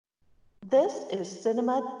This is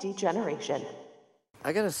Cinema Degeneration.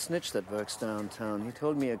 I got a snitch that works downtown. He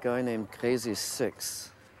told me a guy named Crazy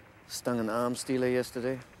Six stung an arms dealer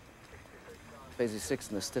yesterday. Crazy Six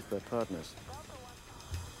and the Stiff were partners.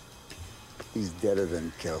 He's deader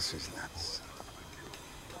than Kelsey's nuts.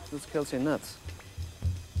 Who's Kelsey Nuts?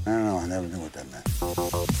 I don't know. I never knew what that meant.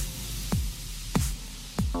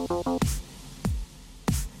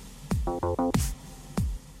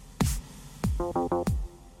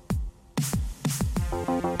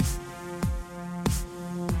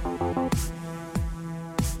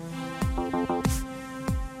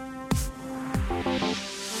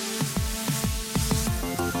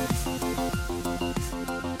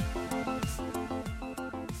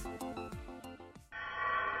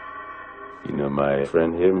 You know my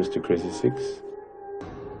friend here, Mr. Crazy Six?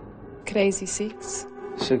 Crazy Six?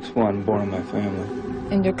 6'1", born in my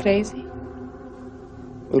family. And you're crazy?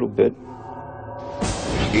 A little bit.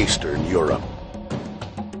 Eastern Europe.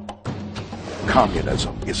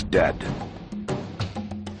 Communism is dead.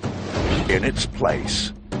 In its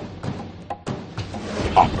place,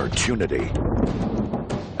 opportunity.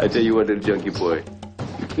 I tell you what, little junkie boy,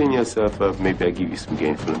 you clean yourself up, maybe I give you some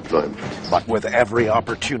gainful employment. But with every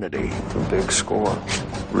opportunity, a big score,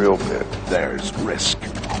 real big. There's risk.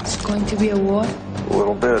 It's going to be a war? A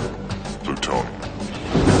little bit. Plutonium.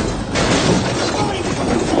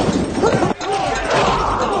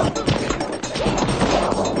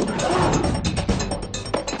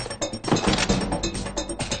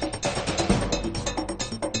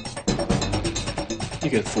 You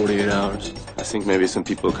get 48 hours. I think maybe some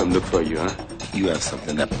people come look for you, huh? You have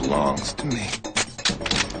something that belongs to me.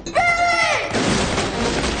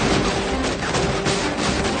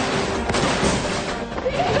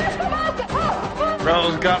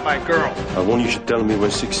 Reynolds got my girl. I want you to tell me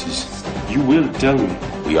where Six is. You will tell me.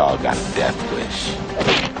 We all got a death wish.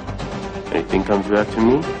 Anything comes back to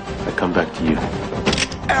me, I come back to you.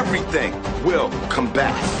 Everything will come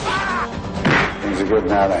back. Things are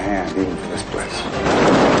getting out of hand, even for this place.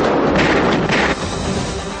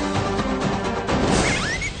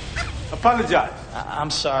 Apologize. I'm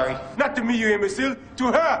sorry. Not to me, you imbecile.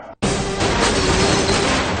 To her.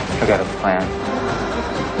 I got a plan.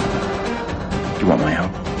 You want my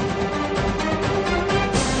help?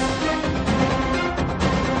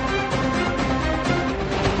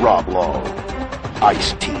 Rob Lowe.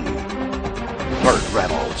 Ice-T. Burt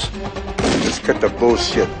Reynolds. Let's cut the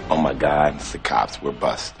bullshit. Oh my God, it's the cops. We're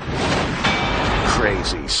bust.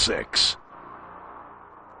 Crazy Six.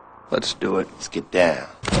 Let's do it. Let's get down.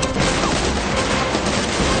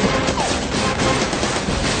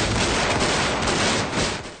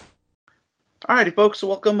 Alrighty, folks,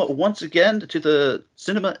 welcome once again to the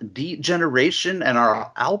Cinema Degeneration and our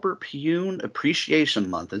Albert Pyun Appreciation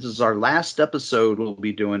Month. This is our last episode we'll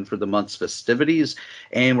be doing for the month's festivities,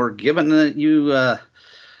 and we're giving you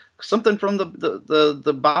something from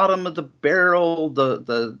the bottom of the barrel,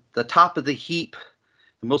 the top of the heap,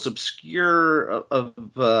 the most obscure of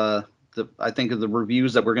I think of the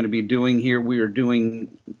reviews that we're going to be doing here. We are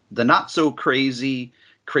doing the not so crazy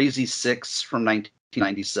Crazy Six from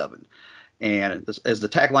 1997. And as the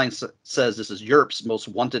tagline says, this is Europe's most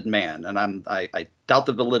wanted man. And I doubt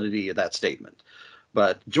the validity of that statement.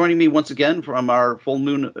 But joining me once again from our Full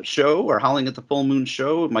Moon show, or Howling at the Full Moon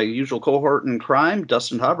show, my usual cohort in crime,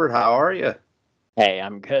 Dustin Hubbard. How are you? Hey,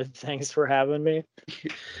 I'm good. Thanks for having me.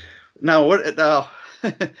 Now,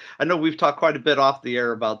 I know we've talked quite a bit off the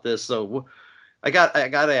air about this, so I got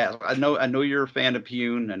to ask. I know you're a fan of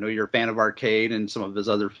Pyun. I know you're a fan of Arcade and some of his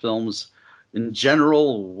other films. In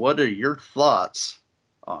general, what are your thoughts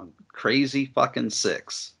on Crazy fucking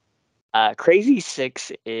Six? Crazy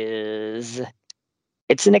Six it's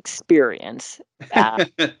an experience,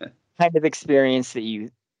 kind of experience that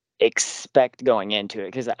you expect going into it.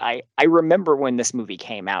 Because I remember when this movie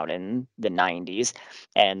came out in the 90s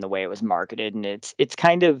and the way it was marketed, and it's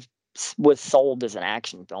kind of was sold as an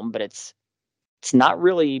action film, but it's not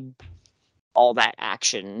really all that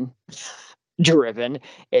action driven.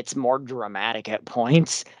 It's more dramatic at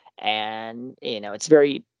points, and it's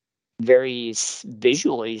very, very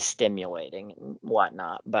visually stimulating and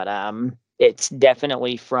whatnot. But it's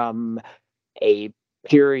definitely from a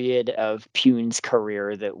period of Pyun's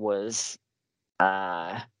career that was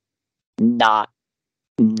not a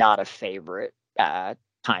favorite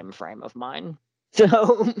time frame of mine.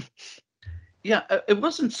 So yeah, it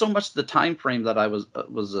wasn't so much the time frame that I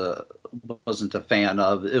wasn't a fan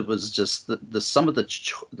of. It was just the some of the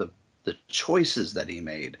choices that he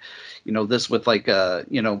made. This with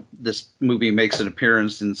this movie makes an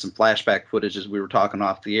appearance in some flashback footage as we were talking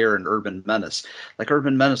off the air in Urban Menace. Like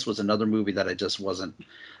Urban Menace was another movie that I just wasn't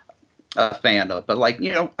a fan of. But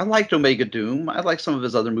I liked Omega Doom. I like some of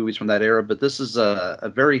his other movies from that era, but this is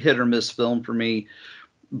a very hit or miss film for me.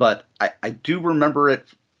 But I do remember it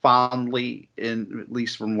fondly, at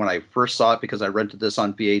least from when I first saw it, because I rented this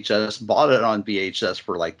on VHS, bought it on VHS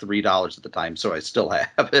for like $3 at the time, so I still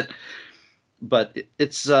have it. But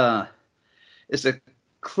it's a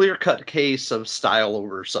clear-cut case of style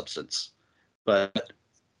over substance. But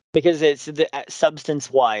because it's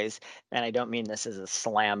substance-wise, and I don't mean this as a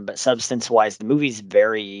slam, but substance-wise, the movie's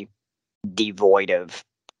very devoid of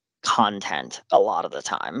content a lot of the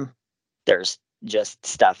time. There's just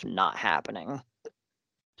stuff not happening.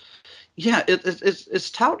 Yeah,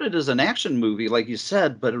 it's touted as an action movie, like you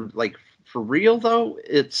said, but like for real though,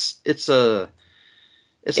 it's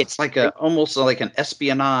like almost like an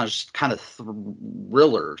espionage kind of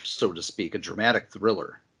thriller, so to speak, a dramatic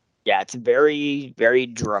thriller. Yeah, it's very, very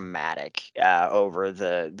dramatic over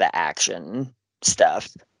the action stuff.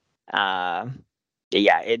 Yeah,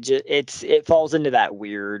 it falls into that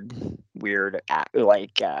weird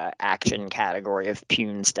action category of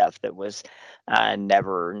Pyun stuff that was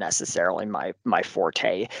never necessarily my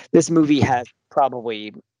forte. This movie has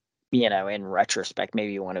probably, in retrospect,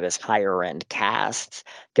 maybe one of his higher end casts,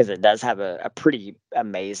 because it does have a pretty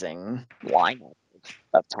amazing lineup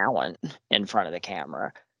of talent in front of the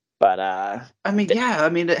camera. But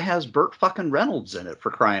it has Burt fucking Reynolds in it,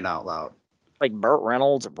 for crying out loud. Like Burt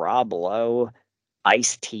Reynolds, Rob Lowe,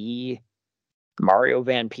 Ice-T, Mario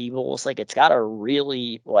Van Peebles. Like, it's got a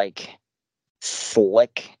really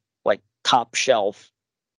slick, top shelf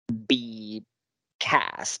B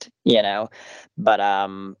cast, but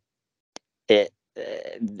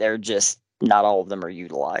they're just not all of them are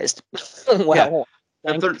utilized. Well,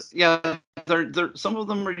 they're some of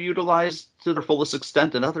them are utilized to their fullest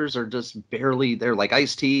extent, and others are just barely there. Like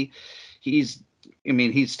Ice-T, he's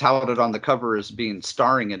touted on the cover as being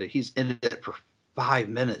starring in it. He's in it for 5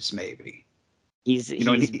 minutes, maybe. He's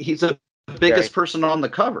the biggest person on the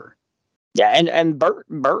cover. Yeah, and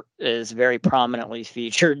Burt is very prominently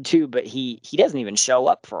featured too, but he doesn't even show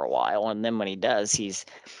up for a while, and then when he does, he's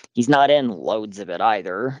not in loads of it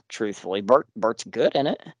either. Truthfully, Burt's good in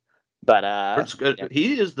it, but Burt's good.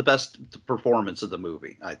 He is the best performance of the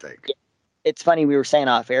movie, I think. It's funny, we were saying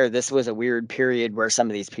off air, this was a weird period where some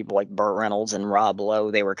of these people like Burt Reynolds and Rob Lowe,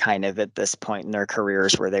 they were kind of at this point in their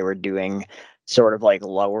careers where they were doing sort of like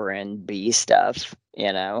lower end B stuff,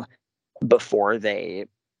 before they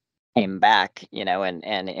came back, and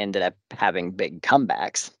ended up having big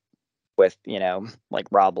comebacks with, like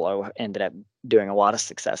Rob Lowe ended up doing a lot of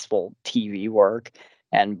successful TV work,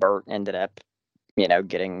 and Burt ended up,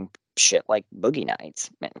 getting shit like Boogie Nights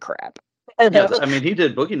and crap. Yeah, he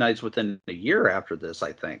did Boogie Nights within a year after this,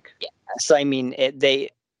 I think. Yeah, so around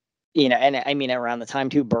the time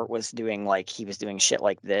too, Burt was doing he was doing shit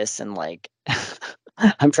like this, and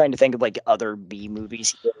I'm trying to think of other B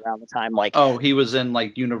movies he did around the time. He was in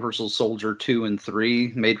Universal Soldier 2 and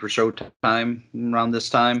 3, made for Showtime around this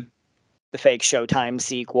time. The fake Showtime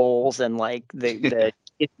sequels, and the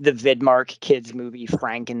Vidmark kids movie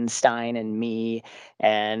Frankenstein and Me,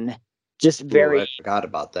 and just very. I forgot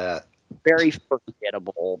about that. Very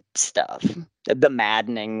forgettable stuff. The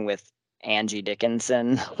Maddening with Angie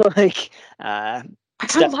Dickinson, I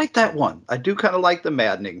kind of like that one. I do kind of like The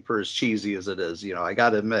Maddening, for as cheesy as it is. I got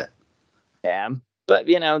to admit. Yeah, but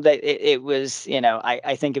it was.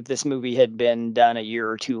 I think if this movie had been done a year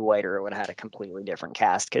or two later, it would have had a completely different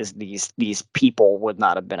cast, because these people would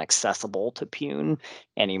not have been accessible to Pyun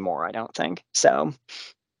anymore. I don't think so.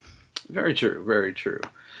 Very true. Very true.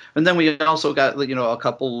 And then we also got, a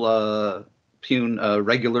couple Pyun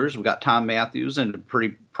regulars. We got Thom Matthews in a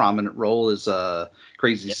pretty prominent role as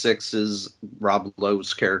Crazy Six's Rob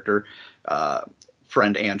Lowe's character,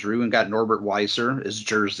 friend Andrew, and got Norbert Weisser as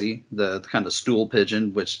Jersey, the kind of stool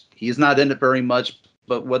pigeon, which he's not in it very much,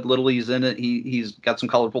 but what little he's in it, he's got some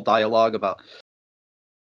colorful dialogue about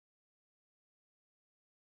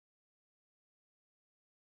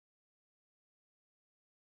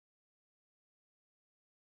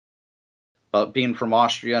being from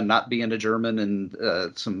Austria and not being a German, and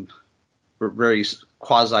some very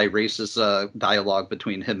quasi-racist dialogue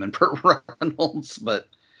between him and Burt Reynolds. But,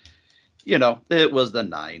 it was the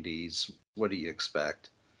 90s. What do you expect?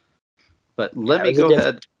 But let me go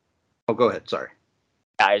ahead. Oh, go ahead. Sorry.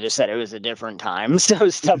 I just said it was a different time, so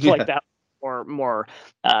stuff like that more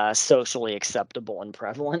socially acceptable and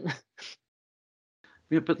prevalent.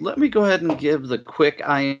 Yeah, but let me go ahead and give the quick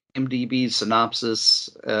IMDb synopsis,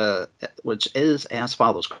 which is as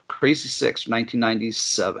follows. Crazy Six,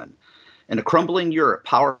 1997. In a crumbling Europe,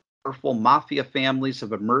 powerful mafia families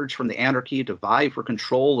have emerged from the anarchy to vie for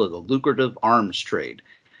control of the lucrative arms trade.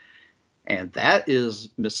 And that is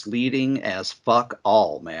misleading as fuck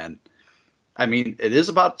all, man. I mean, it is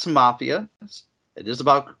about some mafia. It is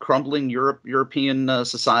about crumbling European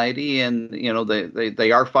society, and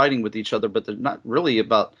they are fighting with each other, but they're not really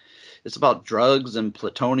about. It's about drugs and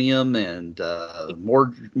plutonium and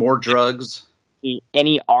more drugs.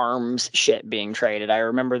 Any arms shit being traded. I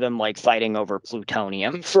remember them like fighting over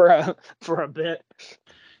plutonium for a bit.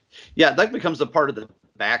 Yeah, that becomes a part of the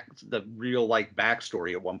real like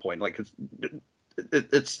backstory at one point. Like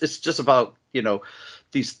it's just about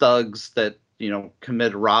these thugs that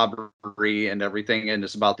commit robbery and everything, and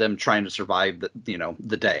it's about them trying to survive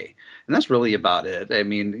the day, and that's really about it. I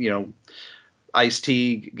mean,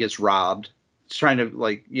 Ice-T gets robbed. He's trying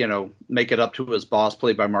to make it up to his boss,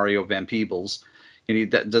 played by Mario Van Peebles. And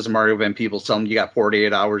doesn't Mario Van Peebles tell him, you got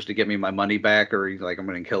 48 hours to get me my money back, or he's like, I'm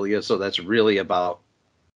going to kill you. So that's really about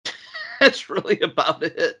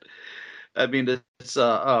it. I mean, it's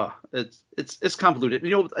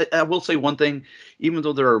convoluted. I will say one thing, even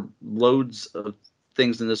though there are loads of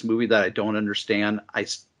things in this movie that I don't understand, I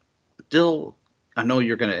know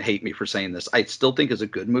you're going to hate me for saying this. I still think it's a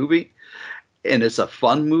good movie, and it's a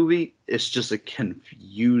fun movie. It's just a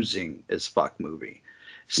confusing as fuck movie.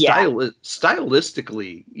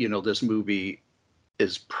 Stylistically, this movie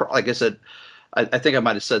is, like I said, I think I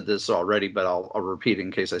might have said this already, but I'll repeat it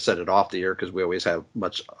in case I said it off the air, because we always have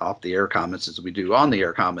much off the air comments as we do on the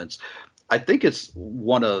air comments. I think it's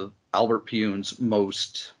one of Albert Pyun's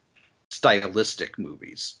most stylistic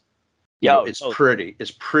movies. It's pretty.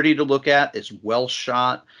 It's pretty to look at. It's well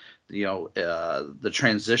shot. The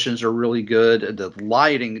transitions are really good. The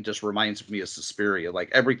lighting just reminds me of Suspiria. Like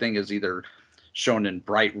everything is either shown in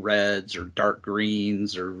bright reds or dark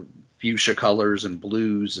greens or fuchsia colors and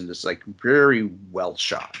blues, and it's like very well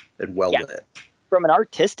shot and well lit. From an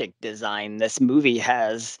artistic design, this movie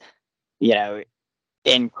has,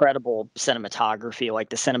 incredible cinematography. Like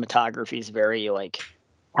the cinematography is very like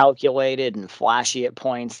calculated and flashy at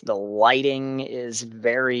points. The lighting is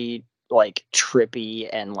very like trippy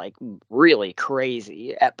and like really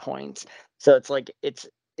crazy at points. So it's like it's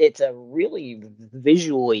a really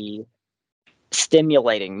visually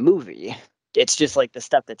stimulating movie. It's just like the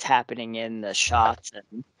stuff that's happening in the shots,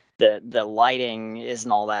 and the lighting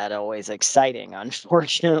isn't all that always exciting,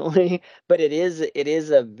 unfortunately. But it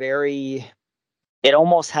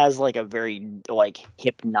almost has like a very like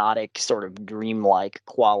hypnotic sort of dreamlike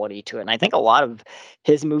quality to it. And I think a lot of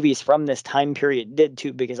his movies from this time period did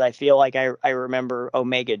too, because I feel like I remember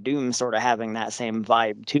Omega Doom sort of having that same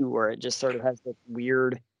vibe too, where it just sort of has this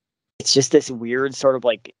weird, it's just this weird sort of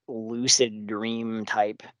like lucid dream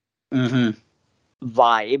type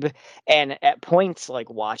vibe. And at points like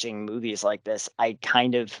watching movies like this, I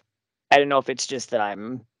don't know if it's just that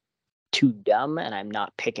I'm too dumb and I'm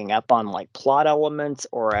not picking up on like plot elements,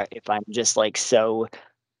 or if I'm just like so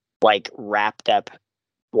like wrapped up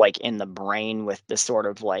like in the brain with the sort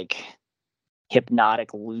of like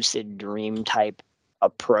hypnotic lucid dream type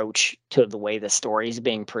approach to the way the story is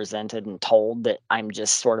being presented and told, that I'm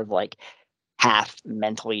just sort of like half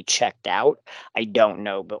mentally checked out. I don't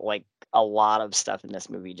know, but like a lot of stuff in this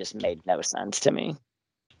movie just made no sense to me.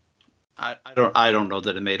 I don't know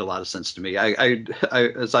that it made a lot of sense to me. I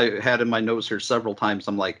as I had in my notes here several times,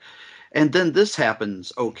 I'm like, and then this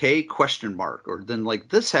happens, okay, ? Or then like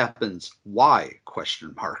this happens, why ?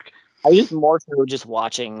 I was more so just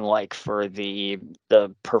watching like for the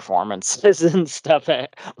performances and stuff.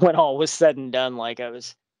 When all was said and done, like I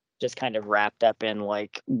was just kind of wrapped up in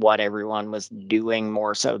like what everyone was doing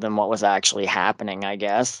more so than what was actually happening, I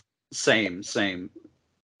guess. Same.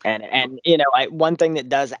 And one thing that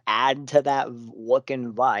does add to that look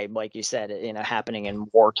and vibe, like you said, happening in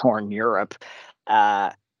war-torn Europe,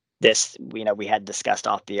 we had discussed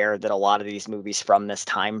off the air that a lot of these movies from this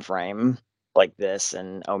time frame, like this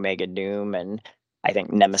and Omega Doom, and I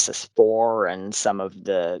think Nemesis 4, and some of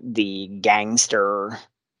the gangster,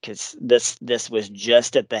 because this was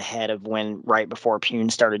just at the head of when, right before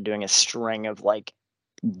Pyun started doing a string of like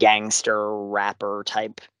gangster rapper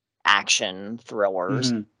type action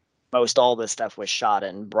thrillers. Most all this stuff was shot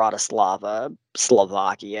in Bratislava,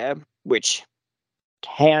 Slovakia, which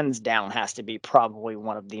hands down has to be probably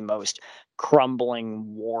one of the most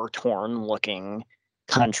crumbling, war-torn looking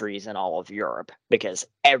countries in all of Europe, because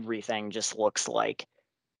everything just looks like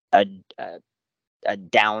a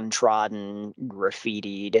downtrodden,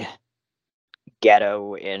 graffitied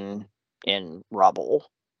ghetto in rubble.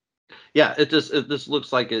 Yeah, it just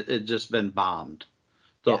looks like it just been bombed.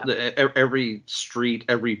 Every street,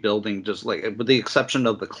 every building, just like, with the exception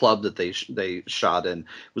of the club that they shot in,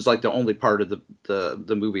 was like the only part of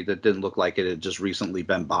the movie that didn't look like it had just recently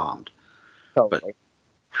been bombed. Totally.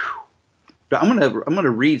 I'm gonna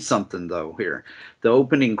read something though here, the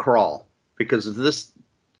opening crawl, because of this.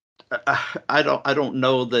 I don't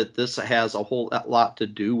know that this has a whole lot to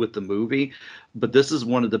do with the movie, but this is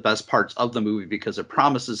one of the best parts of the movie because it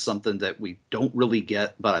promises something that we don't really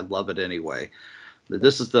get, but I love it anyway.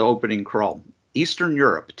 This is the opening crawl. Eastern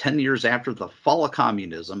Europe, 10 years after the fall of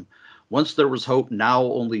communism. Once there was hope, now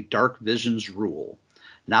only dark visions rule.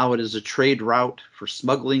 Now it is a trade route for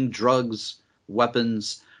smuggling drugs,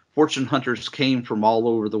 weapons. Fortune hunters came from all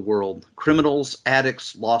over the world. Criminals,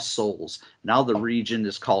 addicts, lost souls. Now the region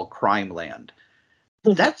is called Crime Land.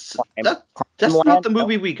 That's not the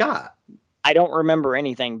movie we got. I don't remember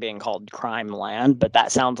anything being called Crime Land, but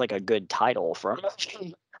that sounds like a good title for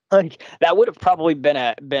like that would have probably been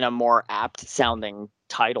a more apt sounding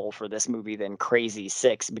title for this movie than Crazy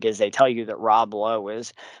Six, because they tell you that Rob Lowe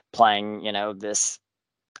is playing, this,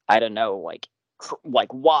 I don't know, like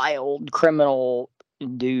wild criminal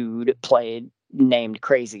dude named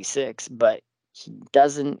Crazy Six, but he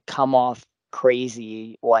doesn't come off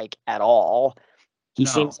crazy like at all. He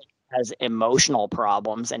seems like he has emotional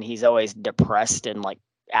problems, and he's always depressed and like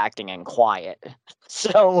acting and quiet.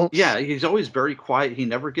 So yeah, he's always very quiet. He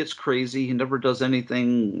never gets crazy. He never does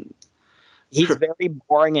anything. He's very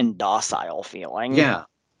boring and docile feeling. Yeah,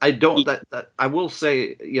 I don't. I will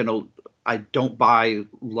say, I don't buy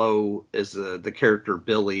Lowe as the character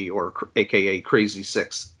Billy or AKA Crazy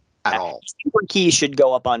Six at all. He should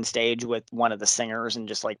go up on stage with one of the singers and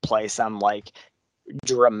just like play some like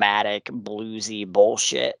dramatic bluesy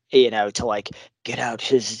bullshit, to like get out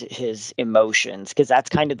his emotions, because that's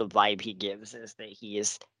kind of the vibe he gives, is that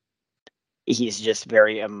he's just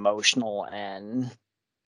very emotional and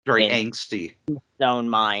very angsty. His own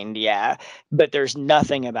mind, yeah. But there's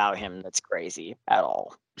nothing about him that's crazy at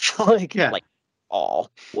all. Like all.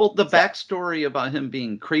 Well, the backstory about him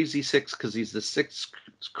being Crazy Six because he's the sixth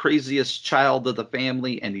craziest child of the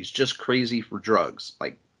family, and he's just crazy for drugs.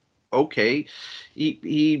 Like, okay,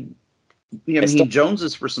 he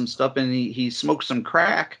joneses for some stuff, and he smokes some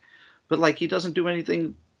crack, but like he doesn't do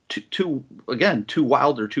anything too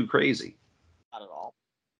wild or too crazy. Not at all.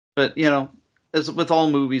 But as with all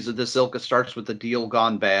movies of this ilk, it starts with the deal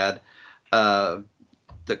gone bad.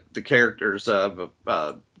 The characters of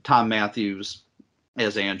Thom Matthews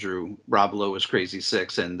as Andrew, Rob Lowe as Crazy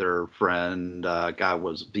Six, and their friend guy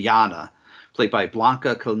was Viana, played by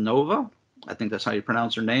Blanca Canova. I think that's how you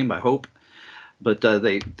pronounce her name, I hope. But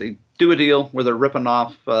they do a deal where they're ripping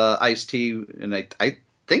off Ice-T, and I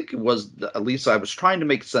think it was, at least I was trying to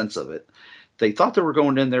make sense of it. They thought they were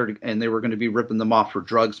going in there and they were going to be ripping them off for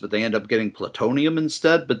drugs, but they end up getting plutonium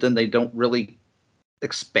instead. But then they don't really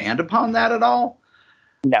expand upon that at all.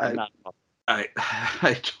 No, not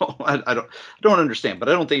at all. I don't understand, but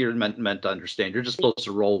I don't think you're meant to understand. You're just supposed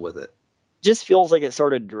to roll with it. Just feels like it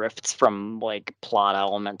sort of drifts from like plot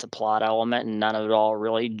element to plot element, and none of it all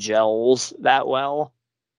really gels that well.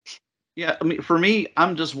 Yeah, I mean, for me,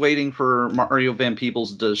 I'm just waiting for Mario Van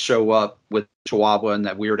Peebles to show up with Chihuahua and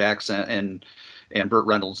that weird accent, and Burt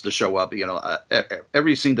Reynolds to show up.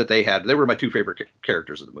 Every scene that they had, they were my two favorite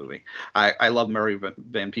characters of the movie. I love Mario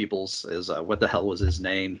Van Peebles as what the hell was his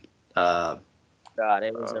name? God,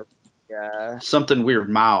 it was something weird.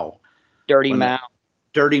 Mao. Dirty Mao.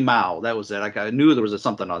 Dirty Mao. That was it. I knew there was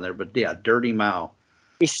something on there, but yeah, Dirty Mao.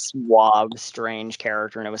 A suave, strange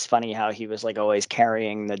character, and it was funny how he was like always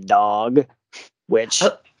carrying the dog, which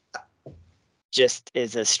just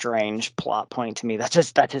is a strange plot point to me. That's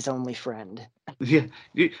his only friend. Yeah,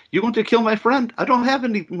 you want to kill my friend? I don't have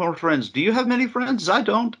any more friends. Do you have many friends? I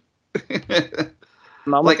don't.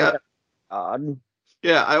 Odd.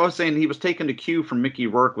 Yeah, I was saying he was taking a cue from Mickey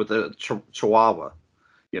Rourke with a Chihuahua.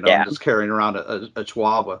 Just carrying around a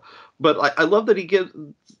Chihuahua. But I love that he gives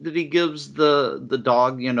the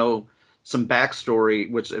dog, some backstory,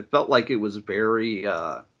 which it felt like it was very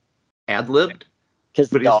ad-libbed. Because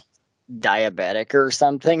the dog's diabetic or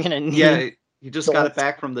something. And he just got it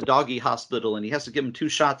back from the doggy hospital, and he has to give him 2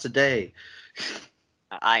 shots a day.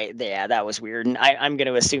 That was weird. And I'm going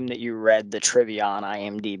to assume that you read the trivia on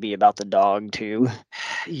IMDb about the dog, too.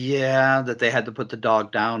 Yeah, that they had to put the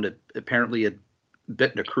dog down. Apparently it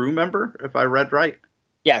bitten a crew member, if I read right.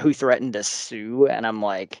 Yeah, who threatened to sue, and I'm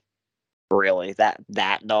like, really? That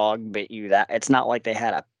dog bit you? That it's not like they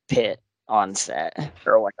had a pit on set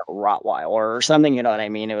or like a Rottweiler or something, you know what I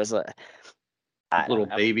mean? It was a little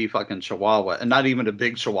baby fucking Chihuahua, and not even a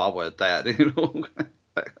big Chihuahua at that,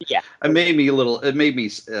 Yeah. It made me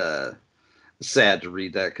sad to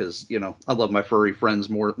read that, because I love my furry friends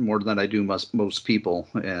more than I do most people,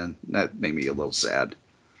 and that made me a little sad.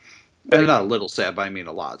 And not a little sad, but I mean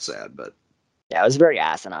a lot sad. But Yeah, it was very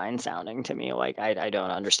asinine sounding to me. Like I don't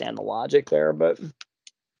understand the logic there, but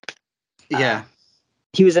Yeah.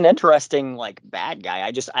 He was an interesting like bad guy.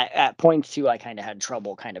 I at points too I kind of had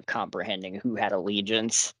trouble kind of comprehending who had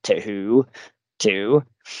allegiance to who too,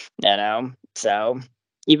 So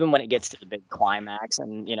even when it gets to the big climax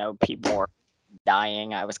and people are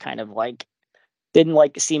dying, I was kind of like didn't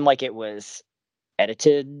like seem like it was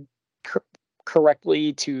edited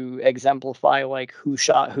correctly to exemplify like who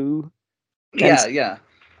shot who. Yeah.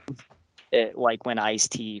 It, like when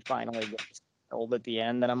Ice-T finally gets killed at the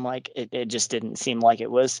end, and I'm like, it just didn't seem like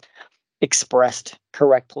it was expressed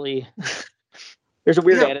correctly. There's a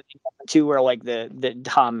weird editing too, where like the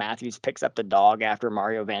Thom Matthews picks up the dog after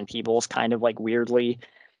Mario Van Peebles kind of like weirdly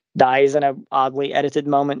dies in a oddly edited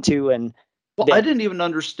moment too, and I didn't even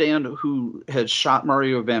understand who had shot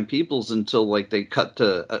Mario Van Peebles until like they cut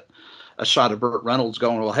to a shot of Burt Reynolds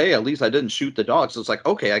going, well, hey, at least I didn't shoot the dog. So it's like,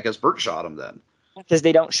 okay, I guess Burt shot him then. Because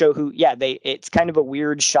they don't show who. Yeah, it's kind of a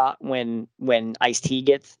weird shot when Ice-T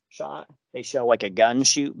gets shot. They show like a gun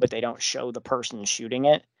shoot, but they don't show the person shooting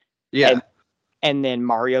it. Yeah. And then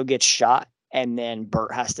Mario gets shot, and then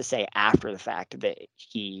Burt has to say after the fact that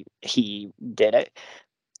he did it.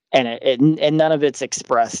 And none of it's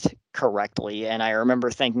expressed correctly. And I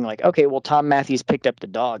remember thinking like, okay, well, Thom Matthews picked up the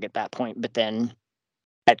dog at that point, but then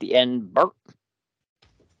at the end, Burt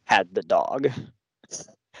had the dog.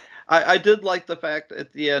 I did like the fact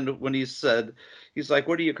at the end when he said, he's like,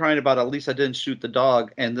 what are you crying about? At least I didn't shoot the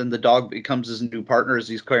dog. And then the dog becomes his new partner as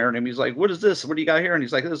he's carrying him. He's like, what is this? What do you got here? And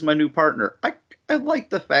he's like, this is my new partner. I like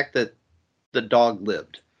the fact that the dog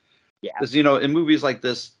lived. Yeah. Because, in movies like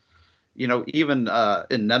this, even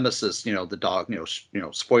in Nemesis, the dog,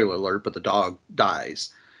 spoiler alert, but the dog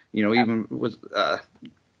dies. Even with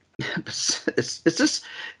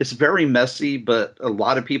it's very messy, but a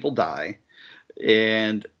lot of people die,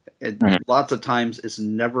 and lots of times it's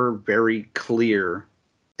never very clear,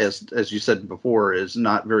 as you said before, is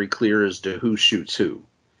not very clear as to who shoots who.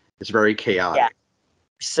 It's very chaotic. Yeah.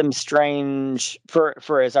 Some strange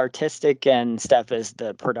for as artistic and stuff as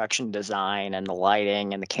the production design and the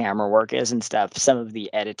lighting and the camera work is and stuff, some of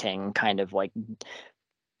the editing kind of like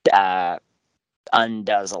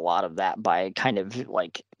undoes a lot of that by kind of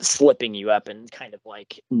like slipping you up and kind of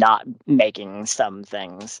like not making some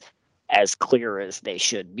things as clear as they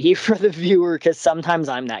should be for the viewer, because sometimes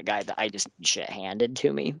I'm that guy that I just need shit handed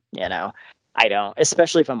to me. I don't,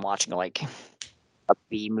 especially if I'm watching like a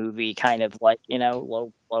B movie kind of like,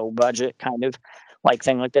 low budget kind of like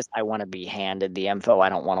thing like this. I want to be handed the info. I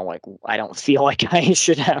don't want to I don't feel like I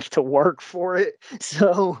should have to work for it.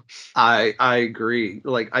 So I agree.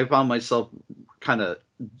 Like I found myself kind of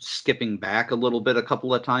skipping back a little bit a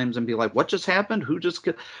couple of times and be like, what just happened? Who just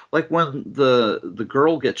like when the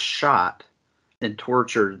girl gets shot and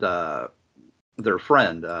tortured their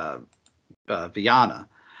friend Viana.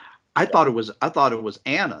 I thought it was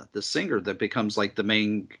Anna, the singer, that becomes like the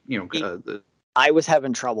main, I was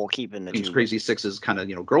having trouble keeping the two. Crazy Six's kind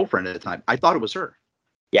of, girlfriend at the time. I thought it was her.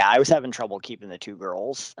 Yeah, I was having trouble keeping the two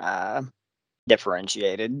girls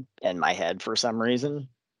differentiated in my head for some reason.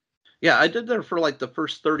 Yeah, I did there for like the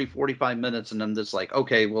first 30, 45 minutes, and then this like,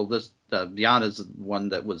 okay, well, this Viana's the one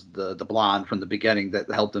that was the blonde from the beginning that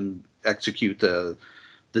helped him execute the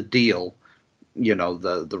deal,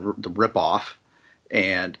 the ripoff,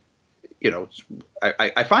 and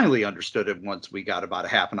I finally understood it once we got about a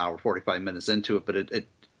half an hour, 45 minutes into it. But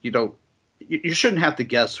you shouldn't have to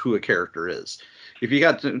guess who a character is. If you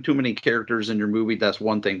got too many characters in your movie, that's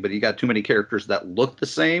one thing. But you got too many characters that look the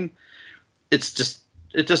same,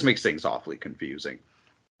 it just makes things awfully confusing.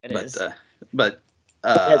 It is. But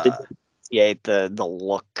the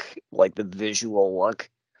look, like the visual look.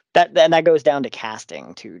 That goes down to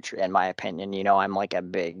casting too, in my opinion. I'm like a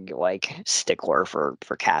big like stickler for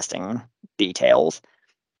casting details.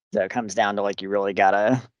 So it comes down to like you really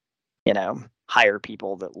gotta, hire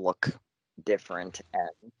people that look different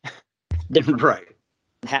and different, right?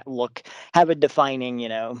 Have a defining,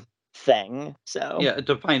 thing. So yeah, a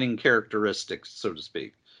defining characteristics, so to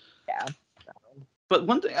speak. Yeah. But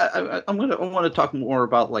one thing I want to talk more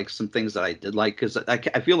about like some things that I did like, because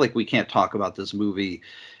I feel like we can't talk about this movie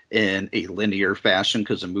in a linear fashion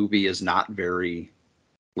because the movie is not very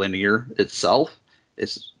linear itself.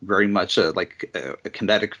 It's very much a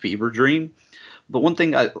kinetic fever dream. But one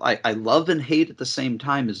thing I love and hate at the same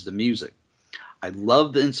time is the music. I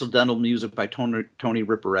love the incidental music by Tony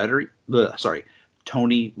Ripperetti.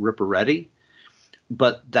 Tony Ripperetti.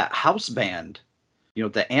 But that house band,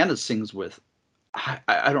 that Anna sings with,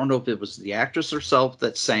 I don't know if it was the actress herself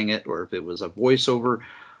that sang it or if it was a voiceover,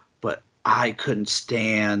 but I couldn't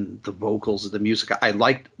stand the vocals of the music. I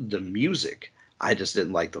liked the music. I just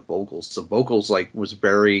didn't like the vocals. The vocals was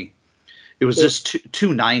very. It was just too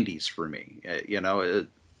 90s for me.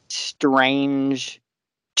 Strange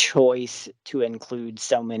choice to include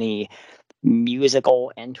so many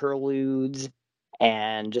musical interludes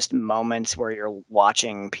and just moments where you're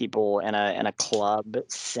watching people in a club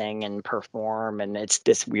sing and perform, and it's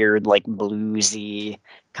this weird bluesy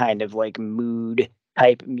kind of mood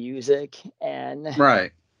type music. And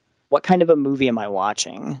right. What kind of a movie am I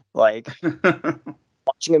watching? Watching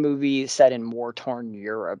a movie set in war-torn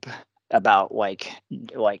Europe about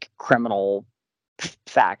criminal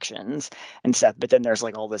factions and stuff, but then there's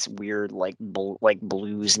all this weird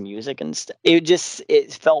blues music and stuff.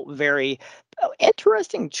 It felt very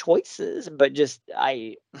interesting choices, but just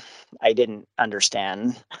I didn't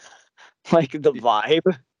understand the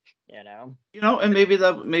vibe, And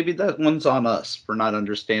maybe that one's on us for not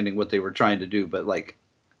understanding what they were trying to do, but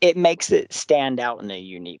it makes it stand out in a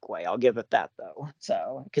unique way. I'll give it that though.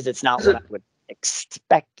 So because it's not what I would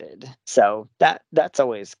expected, so that's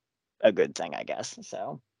always a good thing, I guess.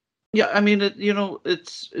 So yeah, I mean,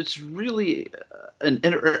 it's really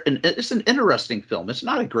it's an interesting film. It's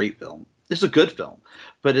not a great film. It's a good film,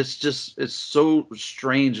 but it's so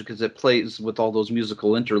strange because it plays with all those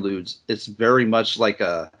musical interludes. It's very much like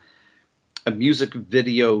a music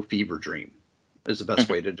video fever dream is the best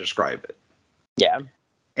way to describe it. Yeah.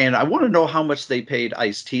 And I want to know how much they paid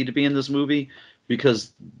Ice-T to be in this movie,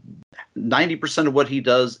 because 90% of what he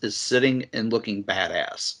does is sitting and looking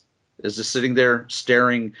badass. Is just sitting there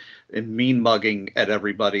staring and mean mugging at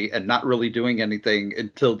everybody and not really doing anything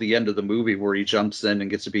until the end of the movie, where he jumps in and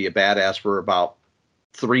gets to be a badass for about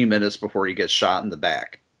 3 minutes before he gets shot in the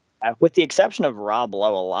back. With the exception of Rob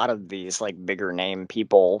Lowe, a lot of these bigger name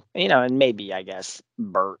people, and maybe I guess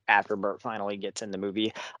Burt, after Burt finally gets in the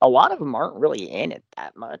movie, a lot of them aren't really in it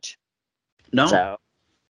that much. No. So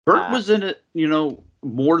Burt was in it,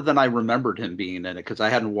 more than I remembered him being in it, because I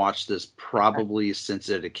hadn't watched this probably since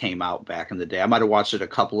it came out back in the day. I might have watched it a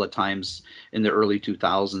couple of times in the early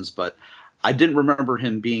 2000s, but I didn't remember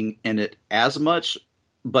him being in it as much.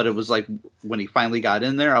 But it was when he finally got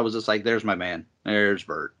in there, I was just there's my man. There's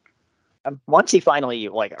Burt. Once he finally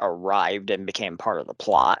arrived and became part of the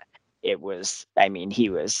plot, it was, he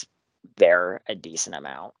was there a decent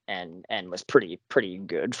amount and was pretty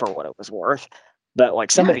good for what it was worth. But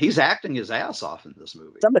he's acting his ass off in this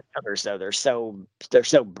movie. Some of the others though, they're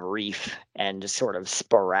so brief and just sort of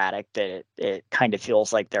sporadic that it kind of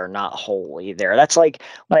feels like they're not wholly there. That's when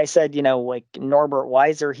I said, Norbert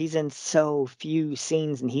Weisser, he's in so few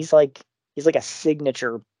scenes and he's like a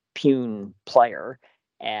signature Pyun player.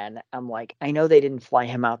 And I'm I know they didn't fly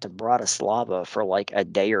him out to Bratislava for a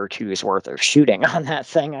day or two's worth of shooting on that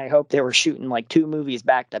thing. I hope they were shooting 2 movies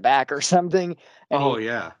back to back or something. And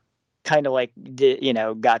yeah. Kind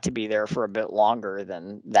of got to be there for a bit longer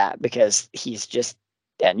than that, because he's just,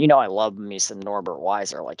 and I love me some Norbert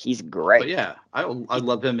Weisser. He's great. But yeah, I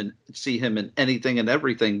love him and see him in anything and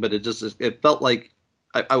everything, but it felt like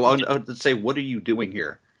I wanted to say, what are you doing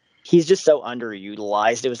here? He's just so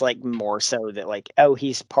underutilized. It was more so that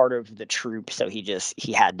he's part of the troupe, so he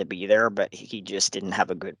had to be there, but he just didn't have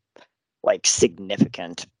a good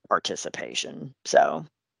significant participation. So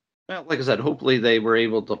well, like I said, hopefully they were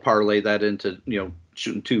able to parlay that into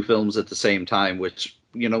shooting 2 films at the same time, which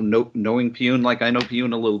knowing Pyun like I know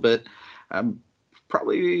Pyun a little bit, I'm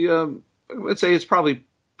probably I would say it's probably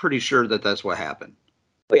pretty sure that that's what happened.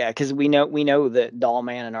 Well, yeah, because we know that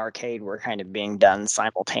Dollman and Arcade were kind of being done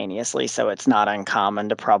simultaneously, so it's not uncommon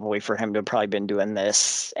for him to have probably been doing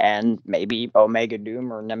this and maybe Omega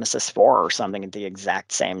Doom or Nemesis 4 or something at the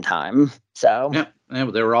exact same time. So yeah,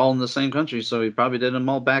 but they were all in the same country, so he probably did them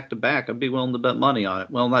all back to back. I'd be willing to bet money on it.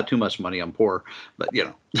 Well, not too much money. I'm poor, but They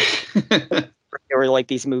were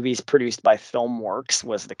these movies produced by FilmWorks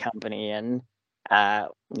was the company, and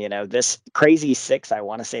this Crazy Six, I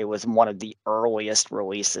want to say, was one of the earliest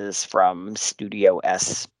releases from Studio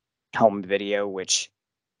S Home Video, which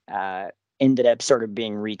ended up sort of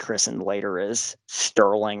being rechristened later as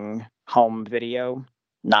Sterling Home Video,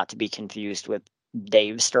 not to be confused with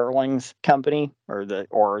Dave Sterling's company or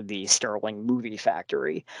the Sterling Movie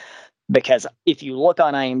Factory. Because if you look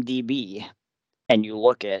on IMDb and you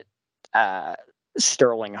look at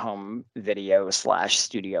Sterling Home Video /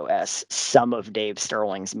 Studio S, some of Dave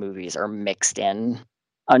Sterling's movies are mixed in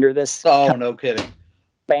under this no kidding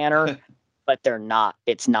banner, but they're not.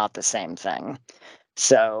 It's not the same thing.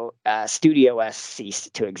 So Studio S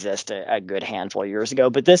ceased to exist a good handful of years ago,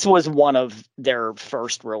 but this was one of their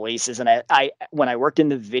first releases. And I when I worked in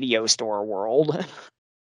the video store world,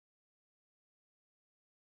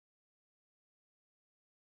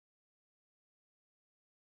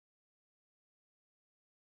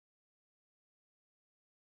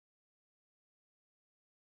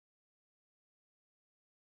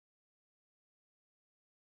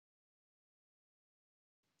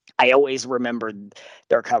 I always remembered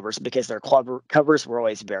their covers because their covers were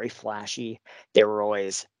always very flashy. They were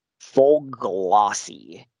always full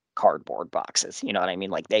glossy cardboard boxes. You know what I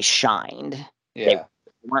mean? Like they shined. Yeah. They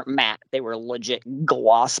weren't matte. They were legit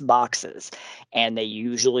gloss boxes. And they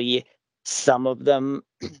usually, some of them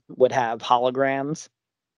would have holograms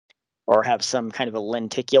or have some kind of a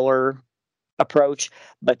lenticular approach,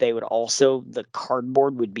 but they would also, the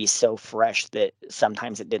cardboard would be so fresh that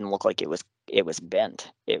sometimes it didn't look like it was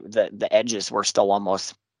bent. The edges were still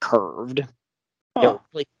almost curved. They were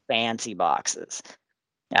really fancy boxes.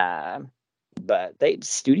 But they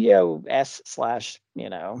Studio S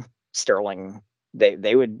 / Sterling,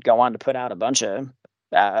 they would go on to put out a bunch of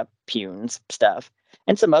Pyun's stuff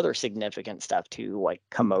and some other significant stuff too, like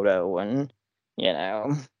Komodo and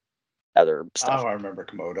other stuff. Oh, I remember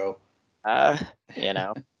Komodo.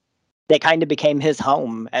 They kind of became his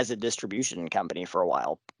home as a distribution company for a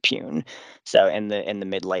while, Pyun. So in the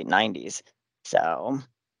mid late 90s. So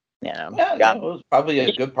it was probably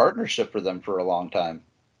a good partnership for them for a long time.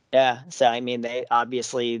 Yeah. So I mean, they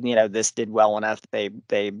obviously, this did well enough. They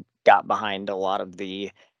got behind a lot of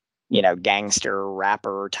the, gangster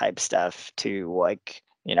rapper type stuff too, like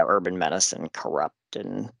Urban Menace and Corrupt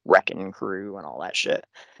and Wrecking Crew and all that shit.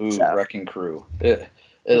 Ooh, Wrecking Crew.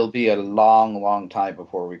 It'll be a long, long time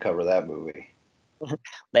before we cover that movie.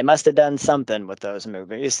 They must have done something with those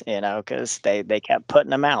movies, because they kept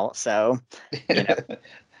putting them out. So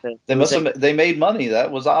they made money.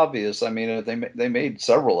 That was obvious. I mean, they made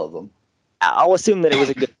several of them. I'll assume that it was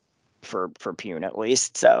a good for Pyun at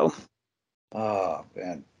least. So. Oh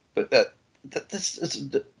man, but this is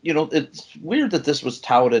it's weird that this was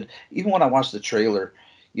touted. Even when I watched the trailer,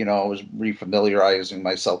 I was refamiliarizing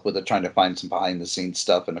myself with it, trying to find some behind the scenes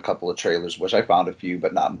stuff in a couple of trailers, which I found a few,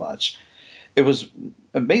 but not much. It was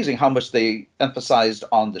amazing how much they emphasized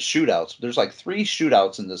on the shootouts. There's like 3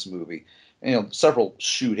 shootouts in this movie, several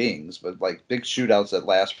shootings, but like big shootouts that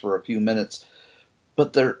last for a few minutes.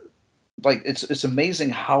 But they're like, it's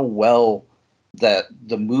amazing how well that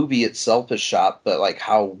the movie itself is shot, but like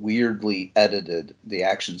how weirdly edited the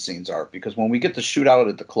action scenes are. Because when we get the shootout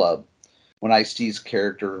at the club, when Ice-T's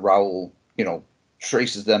character Raul,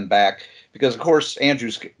 traces them back, because of course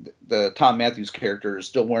the Thom Matthews character is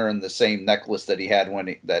still wearing the same necklace that he had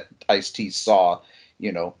that Ice-T saw,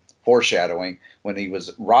 foreshadowing when they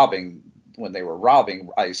were robbing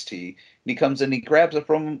Ice-T. And he comes in, he grabs it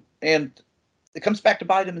from him, and it comes back to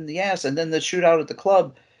bite him in the ass. And then the shootout at the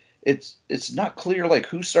club, it's not clear like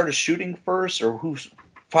who started shooting first or who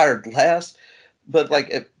fired last, but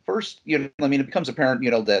like at first, it becomes apparent,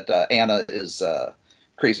 that Anna is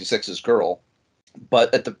Crazy Six's girl,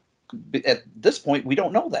 but at this point we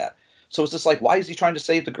don't know that. So it's just like, why is he trying to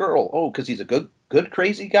save the girl? Oh, because he's a good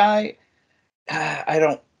crazy guy.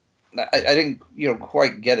 I didn't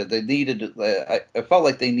quite get it. They needed. I felt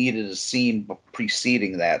like they needed a scene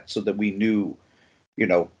preceding that so that we knew,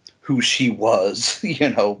 who she was.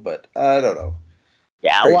 But I don't know.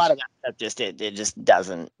 Yeah, a lot of that stuff just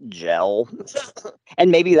doesn't gel, and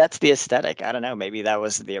maybe that's the aesthetic. I don't know. Maybe that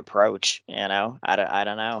was the approach. I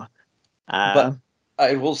don't know. But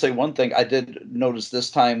I will say one thing. I did notice this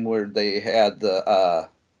time where they had they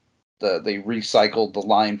recycled the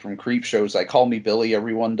line from Creep Shows. "I call me Billy,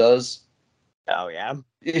 everyone does." Oh yeah.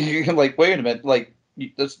 You're like, wait a minute, like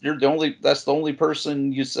that's the only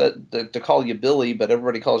person you said to call you Billy, but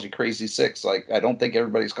everybody calls you Crazy Six. Like, I don't think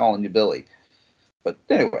everybody's calling you Billy. But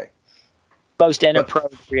anyway, most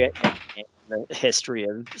inappropriate in the history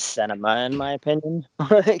of cinema, in my opinion.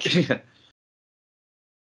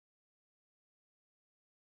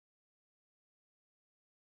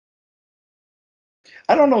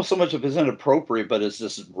 I don't know so much if it's inappropriate, but it's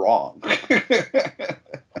just wrong.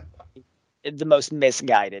 The most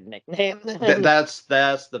misguided nickname. That's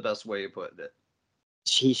the best way of putting it.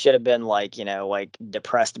 He should have been like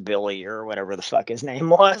Depressed Billy or whatever the fuck his name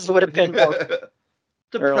was. Would have been more.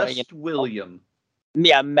 Depressed William.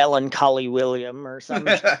 Yeah, Melancholy William or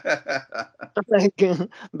something.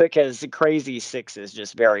 Because Crazy Six is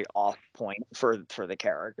just very off point for the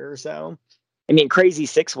character. So, Crazy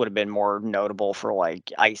Six would have been more notable for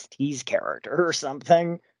like Ice-T's character or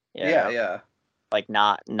something. Yeah. Like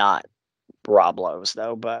not Rob Lowe's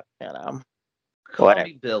though, but Call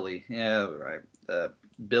me Billy. Yeah, right.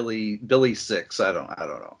 Billy Six. I don't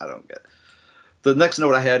know. I don't get it. The next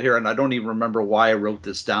note I had here, and I don't even remember why I wrote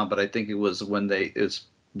this down, but I think it was it's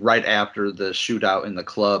right after the shootout in the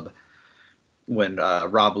club when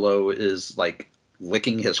Rob Lowe is like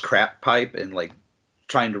licking his crack pipe and like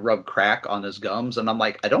trying to rub crack on his gums. And I'm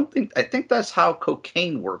like, I think that's how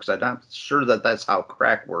cocaine works. I'm not sure that that's how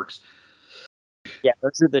crack works. Yeah,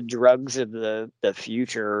 those are the drugs of the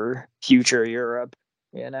future Europe,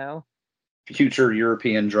 Future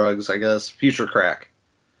European drugs, I guess. Future crack.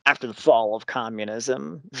 After the fall of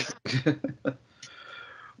communism.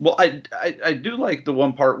 Well, I do like the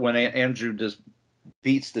one part when Andrew just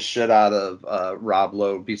beats the shit out of Rob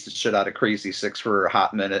Lowe, beats the shit out of Crazy Six for a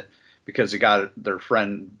hot minute because he got their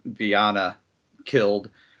friend Viana killed,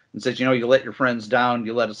 and says, you let your friends down,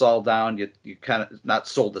 you let us all down, you kind of not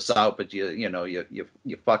sold us out, but you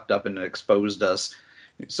fucked up and exposed us.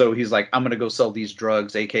 So he's like, I'm gonna go sell these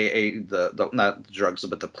drugs, aka the not the drugs,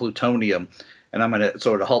 but the plutonium, and I'm gonna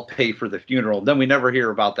sort of help pay for the funeral. Then we never hear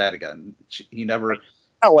about that again. He never.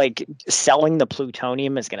 Like selling the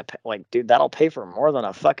plutonium is gonna pay, dude, that'll pay for more than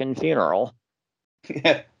a fucking funeral.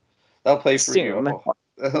 Yeah, that'll pay for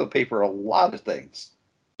that'll pay for a lot of things.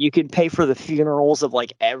 You could pay for the funerals of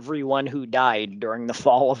everyone who died during the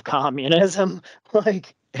fall of communism,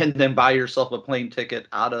 and then buy yourself a plane ticket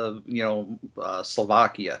out of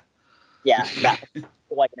Slovakia. Yeah, that an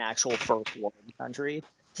actual first world country.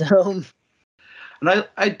 So. And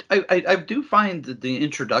I do find that the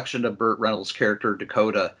introduction of Burt Reynolds' character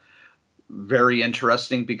Dakota very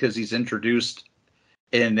interesting because he's introduced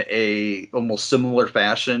in a almost similar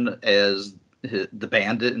fashion as the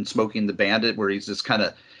Bandit and Smoking the Bandit, where he's just kind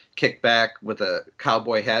of kicked back with a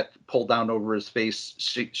cowboy hat pulled down over his face,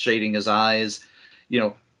 shading his eyes,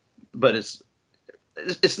 But it's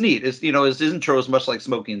neat. It's his intro is much like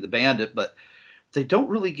Smoking the Bandit, but they don't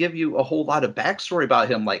really give you a whole lot of backstory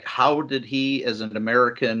about him. Like, how did he, as an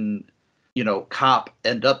American, cop,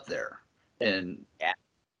 end up there? And yeah,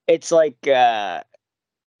 it's because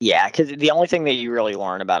the only thing that you really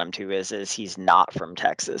learn about him too is he's not from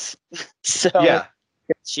Texas. So yeah,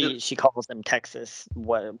 she calls him Texas,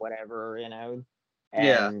 whatever, And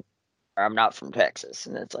yeah, I'm not from Texas,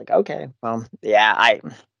 and it's like, okay, well, yeah,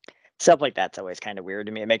 stuff like that's always kind of weird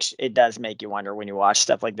to me. It does make you wonder when you watch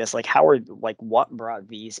stuff like this, what brought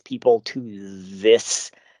these people to this?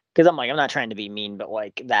 Because I'm not trying to be mean, but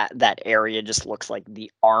that area just looks like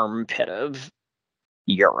the armpit of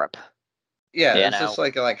Europe. Yeah, it's just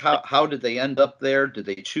like how did they end up there? Did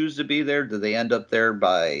they choose to be there? Did they end up there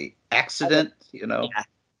by accident? Yeah.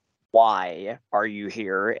 Why are you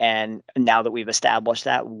here? And now that we've established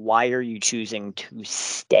that, why are you choosing to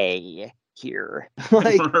stay here?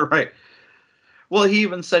 Right. Well, he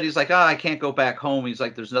even said, he's like, I can't go back home. He's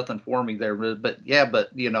like, there's nothing for me there. But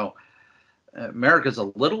America's a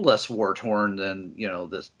little less war torn than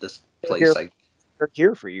this place. They're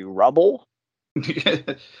here for you, rubble.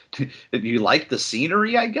 You like the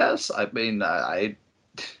scenery, I guess. I mean,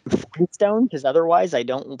 Flintstone, because otherwise, I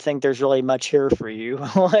don't think there's really much here for you.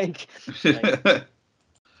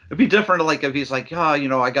 It'd be different, if he's like,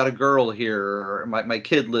 I got a girl here, or my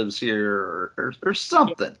kid lives here, or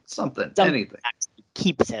something, anything.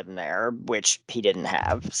 Keeps him there, which he didn't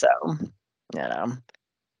have, so,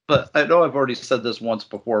 But I know I've already said this once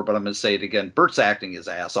before, but I'm going to say it again. Burt's acting his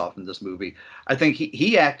ass off in this movie. I think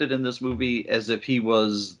he acted in this movie as if he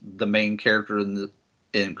was the main character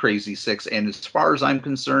in Crazy Six, and as far as I'm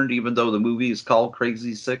concerned, even though the movie is called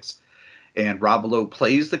Crazy Six, and Rob Lowe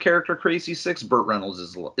plays the character Crazy Six, Burt Reynolds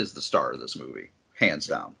is the star of this movie, hands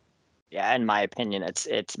down. Yeah, in my opinion,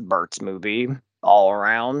 it's Burt's movie all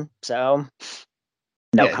around. So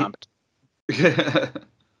no comment.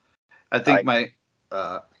 I think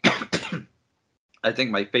I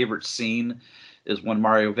think my favorite scene is when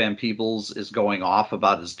Mario Van Peebles is going off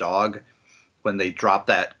about his dog when they drop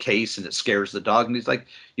that case and it scares the dog, and he's like,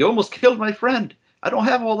 "You almost killed my friend. I don't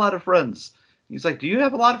have a whole lot of friends." He's like, "Do you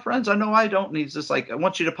have a lot of friends?" "I know I don't." And he's just like, "I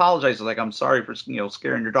want you to apologize." He's like, "I'm sorry for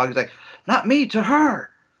scaring your dog." He's like, "Not me, to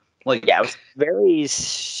her." Like, yeah, it was a very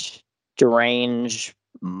strange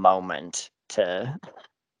moment to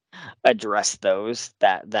address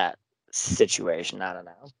that situation. I don't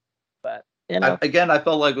know, but again, I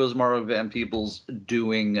felt like it was Mario Van Peebles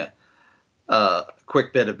doing a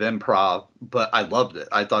quick bit of improv, but I loved it.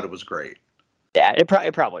 I thought it was great. Yeah, it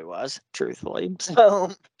probably was, truthfully.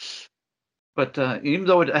 So. But even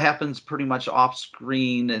though it happens pretty much off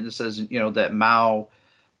screen, and it says, that Mao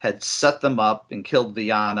had set them up and killed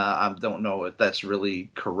Viana, I don't know if that's really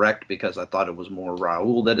correct, because I thought it was more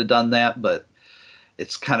Raul that had done that. But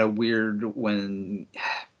it's kind of weird when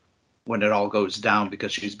it all goes down,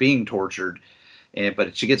 because she's being tortured,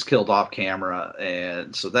 but she gets killed off camera,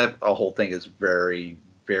 and so that whole thing is very,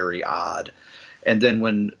 very odd. And then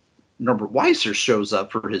when Norbert Weisser shows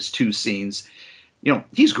up for his two scenes,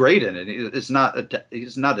 he's great in it. It's not a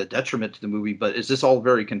detriment to the movie, but it's just all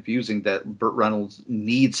very confusing that Burt Reynolds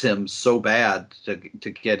needs him so bad to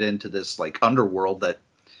get into this underworld that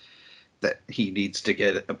that he needs to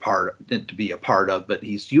get to be a part of, but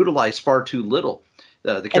he's utilized far too little.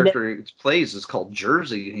 The character he plays is called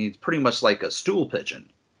Jersey, and he's pretty much like a stool pigeon.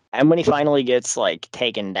 And when he finally gets like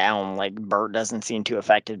taken down, like Burt doesn't seem too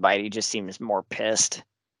affected by it. He just seems more pissed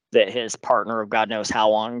that his partner of God knows how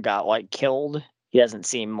long got like killed. He doesn't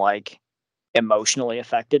seem like emotionally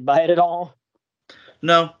affected by it at all.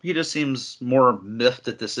 No, he just seems more miffed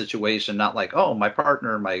at the situation, not like, oh, my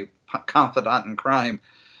partner, my confidant in crime,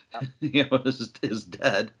 is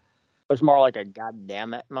dead. It was more like a God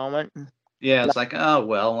damn it moment. Yeah, it's like, oh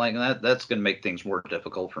well, like that's gonna make things more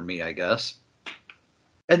difficult for me, I guess.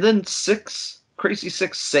 And then Crazy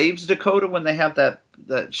Six saves Dakota when they have that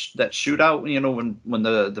shootout. When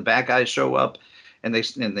the bad guys show up and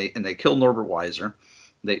they kill Norbert Weisser.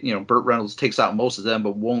 Burt Reynolds takes out most of them,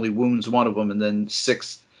 but only wounds one of them, and then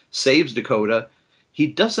Six saves Dakota. He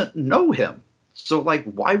doesn't know him, so like,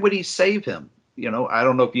 why would he save him? I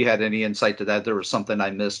don't know if you had any insight to that. There was something I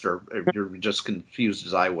missed, or you're just confused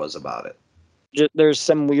as I was about it. There's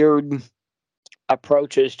some weird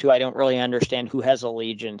approaches to, I don't really understand who has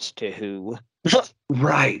allegiance to who.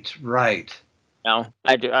 Right. No,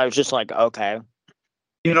 I was just like, okay.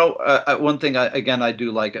 One thing I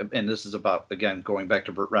do like, and this is about, again, going back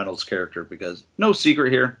to Burt Reynolds' character, because no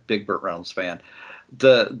secret here, big Burt Reynolds fan.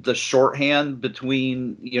 The shorthand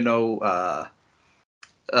between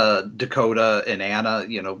Dakota and Anna,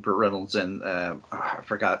 Burt Reynolds and I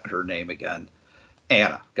forgot her name again,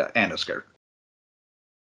 Anna's character.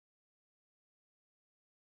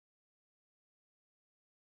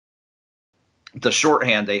 The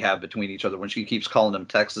shorthand they have between each other when she keeps calling him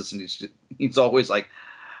Texas, and he's always like,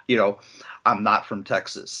 I'm not from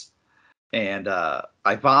Texas. And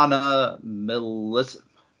Ivana Milicevic,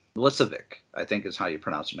 I think is how you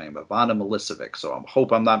pronounce her name, Ivana Milicevic. So I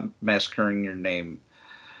hope I'm not massacring your name.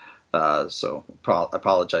 So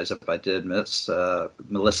apologize if I did, Miss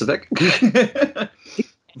Milicevic.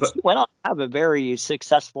 But she went on to have a very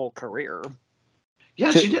successful career.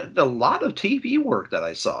 Yeah, she did a lot of TV work that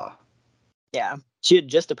I saw. Yeah, she had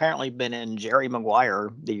just apparently been in Jerry Maguire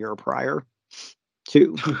the year prior,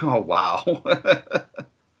 too. Oh, wow.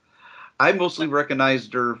 I mostly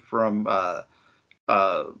recognized her from,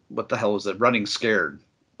 what the hell was it? Running Scared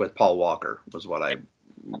with Paul Walker was what I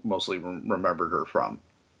mostly remembered her from.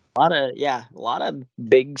 A lot of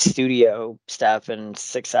big studio stuff and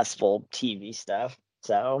successful TV stuff.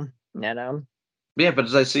 So, Yeah, but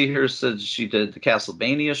as I see here, it says she did the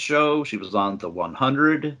Castlevania show. She was on the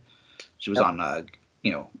 100. She was on,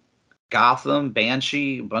 Gotham,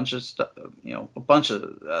 Banshee, a bunch of stuff, a bunch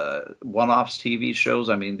of one-offs TV shows.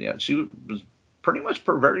 I mean, she was pretty much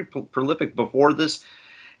very prolific before this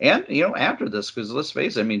and, after this, because let's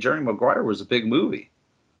face it, I mean, Jerry Maguire was a big movie.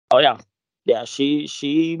 Oh, yeah. Yeah, she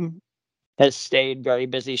has stayed very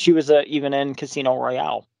busy. She was even in Casino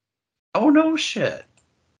Royale. Oh, no shit.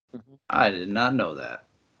 Mm-hmm. I did not know that.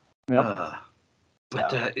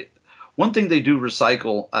 Yep. One thing they do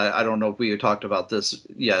recycle, I don't know if we had talked about this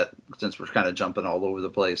yet, since we're kind of jumping all over the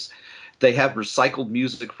place. They have recycled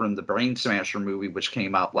music from the Brain Smasher movie, which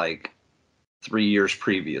came out like 3 years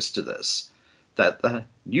previous to this. That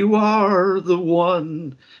you are the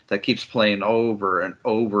one that keeps playing over and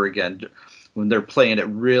over again when they're playing it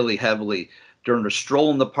really heavily during a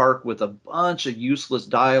stroll in the park with a bunch of useless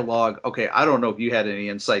dialogue. Okay, I don't know if you had any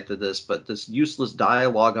insight to this, but this useless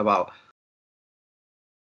dialogue about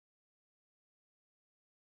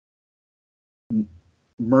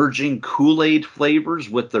merging Kool-Aid flavors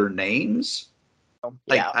with their names.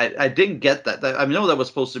 Yeah. I didn't get that. I know that was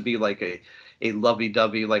supposed to be like a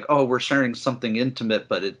lovey-dovey, like, oh, we're sharing something intimate,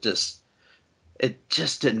 but it just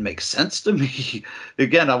didn't make sense to me.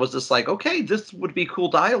 Again, I was just like, okay, this would be cool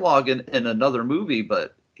dialogue in another movie,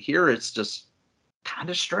 but here it's just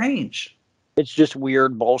kind of strange. It's just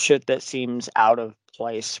weird bullshit that seems out of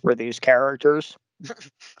place for these characters.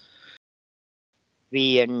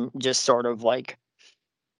 Being just sort of like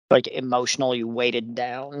emotionally weighted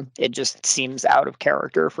down. It just seems out of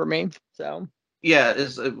character for me. So yeah,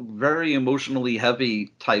 it's a very emotionally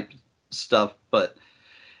heavy type stuff, but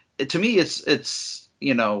to me, it's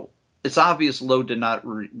obvious Lowe did not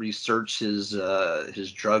research his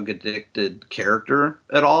drug addicted character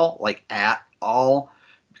at all,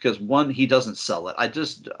 because one, he doesn't sell it.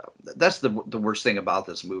 That's the worst thing about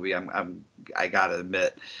this movie. I gotta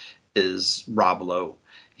admit, is Rob Lowe.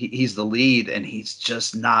 He's the lead, and he's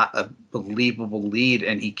just not a believable lead,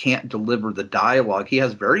 and he can't deliver the dialogue. He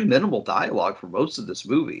has very minimal dialogue for most of this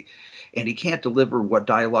movie, and he can't deliver what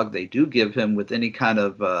dialogue they do give him with any kind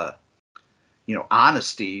of,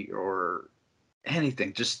 honesty or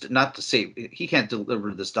anything. Just not to say he can't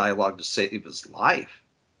deliver this dialogue to save his life.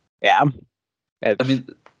 Yeah. I mean,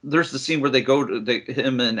 there's the scene where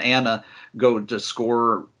him and Anna go to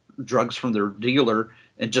score drugs from their dealer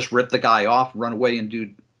and just rip the guy off, run away, and do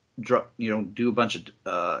a bunch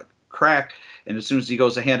of crack. And as soon as he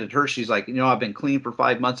goes to hand it to her, she's like, I've been clean for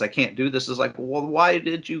 5 months. I can't do this. It's like, well, why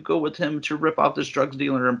did you go with him to rip off this drugs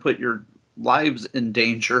dealer and put your lives in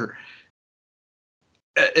danger?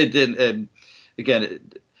 It didn't. And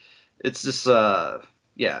again, it's just,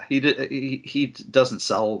 he doesn't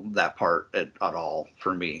sell that part at all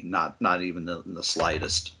for me. Not even in the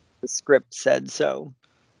slightest. The script said so.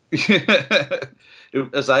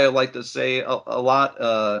 As I like to say a lot,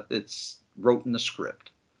 it's wrote in the script.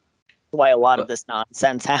 Why a lot of this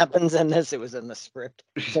nonsense happens in this. It was in the script.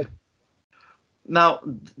 Now,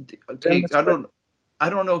 I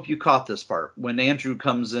don't know if you caught this part when Andrew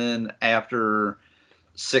comes in after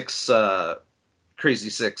Crazy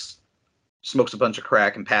Six smokes a bunch of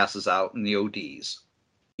crack and passes out in the ODs.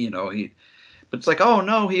 But it's like, oh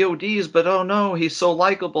no, he ODs, but oh no, he's so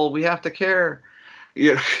likable. We have to care.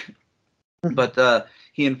 But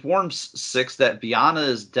he informs Six that Viana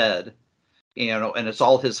is dead. And it's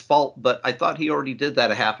all his fault, but I thought he already did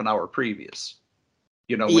that a half an hour previous.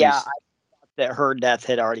 I thought that her death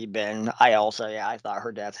had already been. I thought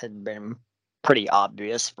her death had been pretty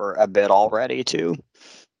obvious for a bit already too.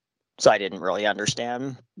 So I didn't really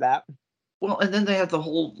understand that. Well, and then they have the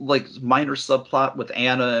whole minor subplot with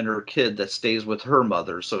Anna and her kid that stays with her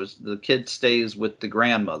mother. So the kid stays with the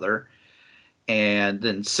grandmother. And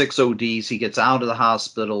then 6 ODs, he gets out of the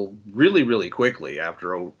hospital really, really quickly after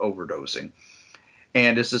overdosing.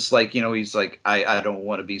 And it's just like, he's like, I don't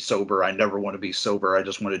want to be sober. I never want to be sober. I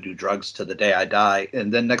just want to do drugs to the day I die.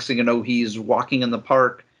 And then next thing you know, he's walking in the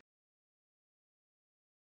park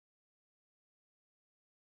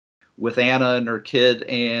with Anna and her kid,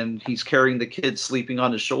 and he's carrying the kid sleeping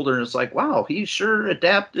on his shoulder. And it's like, wow, he sure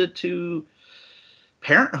adapted to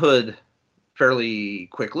parenthood fairly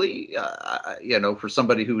quickly, for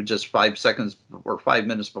somebody who just 5 seconds or 5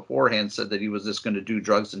 minutes beforehand said that he was just going to do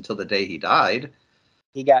drugs until the day he died.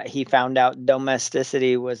 He found out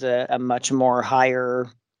domesticity was a much more higher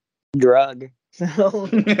drug. So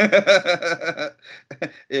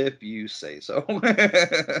if you say so.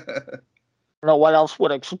 I don't know what else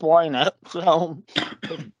would explain it. So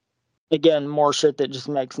again, more shit that just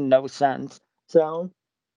makes no sense. So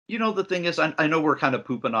the thing is, I know we're kind of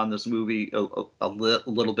pooping on this movie a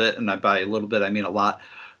little bit, and by a little bit, I mean a lot,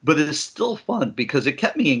 but it is still fun because it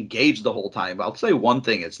kept me engaged the whole time. I'll say one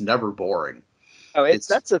thing, it's never boring. Oh,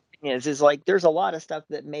 that's the thing is like there's a lot of stuff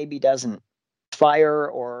that maybe doesn't fire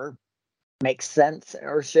or make sense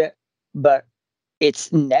or shit, but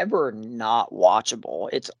it's never not watchable.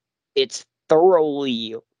 It's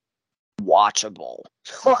thoroughly watchable.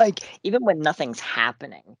 Like even when nothing's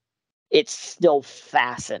happening, it's still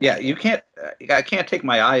fascinating. Yeah, I can't take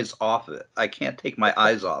my eyes off it.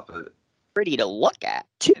 Pretty to look at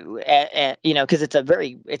too, and because it's a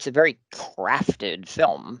very crafted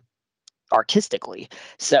film artistically.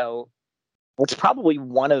 So it's probably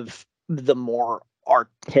one of the more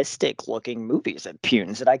artistic looking movies at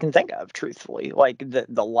Pyun's that I can think of, truthfully. Like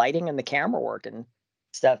the lighting and the camera work and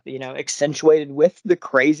stuff, accentuated with the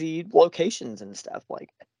crazy locations and stuff.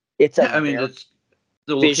 Like it's the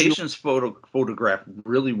locations photographed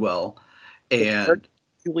really well, and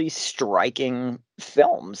really striking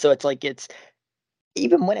film. So it's like it's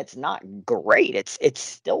even when it's not great, it's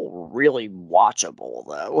still really watchable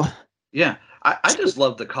though. Yeah, I just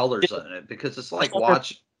love the colors in it because it's like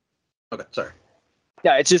watch. Okay, sorry.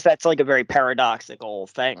 Yeah, it's just that's like a very paradoxical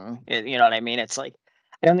thing. You know what I mean? It's like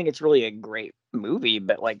I don't think it's really a great movie,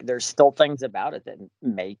 but like there's still things about it that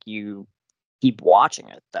make you keep watching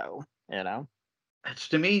it though. It's,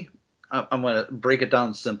 to me, I'm going to break it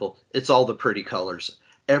down simple. It's all the pretty colors.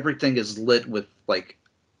 Everything is lit with like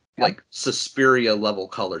Suspiria level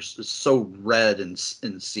colors. It's so red in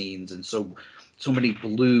scenes, and so many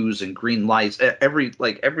blues and green lights.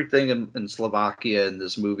 Everything in Slovakia in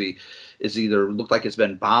this movie is either looked like it's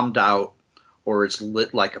been bombed out or it's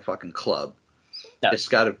lit like a fucking club. Yeah. It's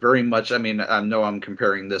got a very much. I mean, I know I'm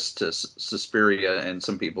comparing this to Suspiria, and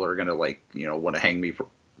some people are going to want to hang me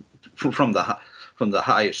from the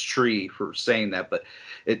highest tree for saying that, but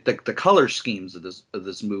the color schemes of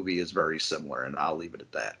this movie is very similar, and I'll leave it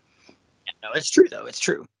at that. No, it's true though. It's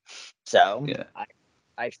true. So yeah,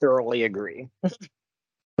 I thoroughly agree.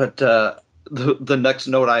 But the next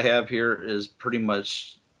note I have here is pretty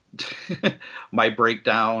much my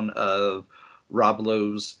breakdown of Rob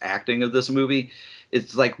Lowe's acting of this movie.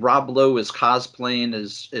 It's like Rob Lowe is cosplaying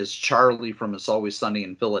as Charlie from It's Always Sunny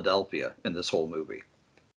in Philadelphia in this whole movie.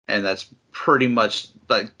 And that's pretty much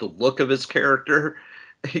like the look of his character.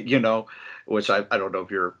 you know, which I don't know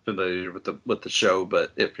if you're familiar with the show,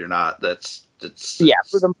 but if you're not, it's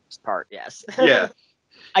for the most part, yes. Yeah.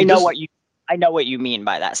 I know what you mean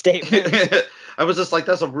by that statement. I was just like,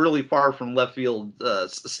 that's a really far from left field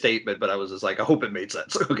statement, but I was just like, I hope it made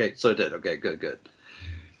sense. Okay, so it did. Okay, good.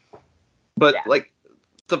 But like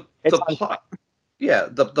the plot,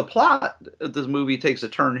 the plot of this movie takes a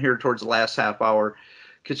turn here towards the last half hour,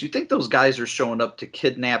 because you think those guys are showing up to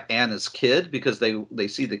kidnap Anna's kid because they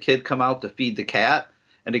see the kid come out to feed the cat,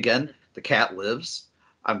 and again, the cat lives.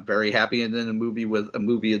 I'm very happy in a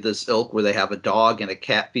movie of this ilk where they have a dog and a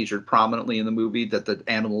cat featured prominently in the movie that the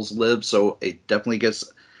animals live. So it definitely gets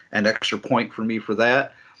an extra point for me for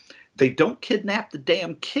that. They don't kidnap the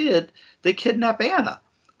damn kid. They kidnap Anna.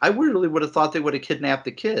 I really would have thought they would have kidnapped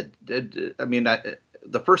the kid. I mean,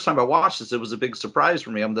 the first time I watched this, it was a big surprise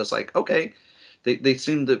for me. I'm just like, okay, they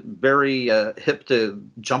seemed very hip to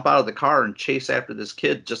jump out of the car and chase after this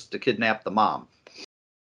kid just to kidnap the mom.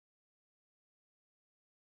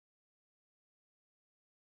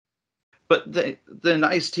 But then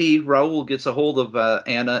Ice-T, Raul gets a hold of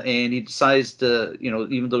Anna, and he decides to,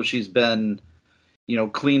 even though she's been,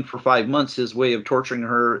 clean for 5 months, his way of torturing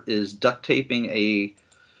her is duct taping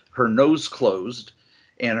her nose closed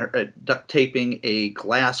and duct taping a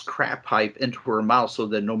glass crack pipe into her mouth so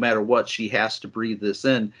that no matter what, she has to breathe this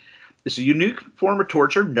in. It's a unique form of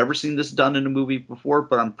torture. Never seen this done in a movie before,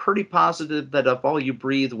 but I'm pretty positive that if all you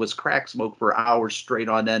breathe was crack smoke for hours straight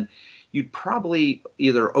on end, you'd probably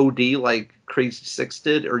either OD like Crazy Six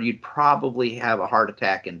did, or you'd probably have a heart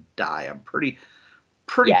attack and die. I'm pretty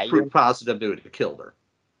positive it would have killed her.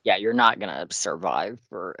 Yeah, you're not going to survive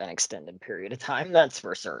for an extended period of time. That's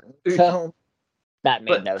for certain. So that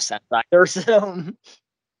made no sense either. So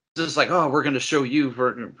it's like, oh, we're going to show you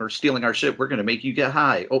for stealing our ship. We're going to make you get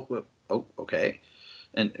high. Oh, okay.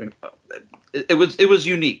 And it was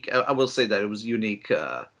unique. I will say that it was unique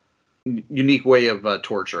way of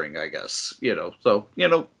torturing, I guess, so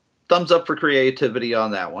thumbs up for creativity on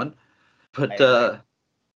that one.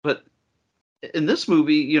 But in this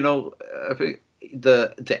movie, I think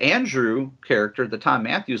the Andrew character that Thom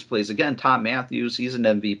Matthews plays, again, Thom Matthews, he's an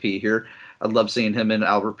MVP here. I love seeing him in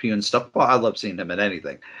Albert Pyun stuff. Well, I love seeing him in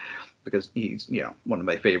anything because he's one of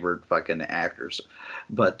my favorite fucking actors.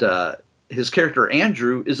 But his character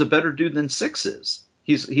Andrew is a better dude than Six is.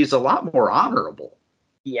 He's a lot more honorable.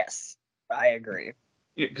 Yes, I agree.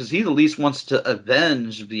 Because he at least wants to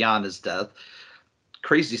avenge beyond his death.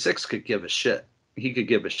 Crazy Six could give a shit. He could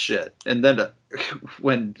give a shit. And then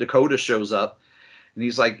when Dakota shows up, and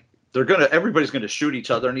he's like, everybody's gonna shoot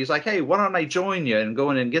each other, and he's like, hey, why don't I join you and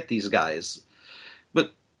go in and get these guys?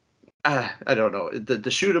 But I don't know.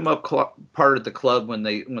 The shoot 'em up part of the club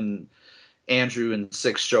when Andrew and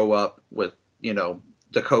Six show up with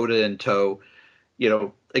Dakota in tow,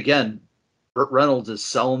 again, Burt Reynolds is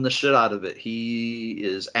selling the shit out of it. He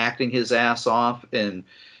is acting his ass off, and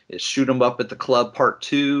it's Shoot 'em Up at the Club Part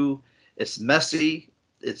 2. It's messy.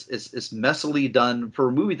 It's messily done. For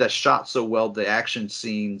a movie that's shot so well, the action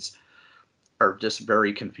scenes are just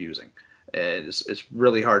very confusing. And it's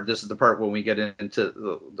really hard. This is the part when we get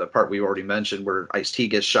into the part we already mentioned where Ice-T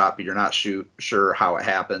gets shot, but you're not sure how it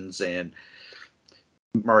happens. And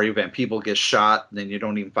Mario Van Peebles gets shot, and then you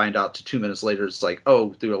don't even find out till 2 minutes later. It's like,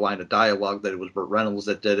 oh, through a line of dialogue that it was Burt Reynolds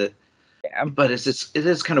that did it. Yeah. But it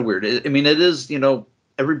is kind of weird. It is,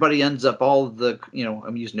 everybody ends up all of the,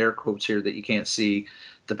 I'm using air quotes here that you can't see.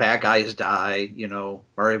 The bad guys die,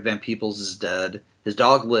 Mario Van Peebles is dead. His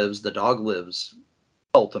dog lives. The dog lives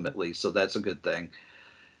ultimately. So that's a good thing.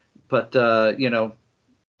 But,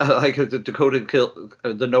 like the Dakota kill,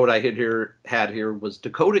 the note I had here was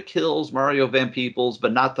Dakota kills Mario Van Peebles,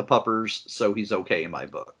 but not the puppers, so he's okay in my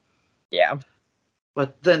book. Yeah.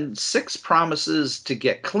 But then Six promises to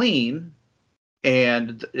get clean,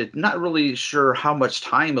 and it's not really sure how much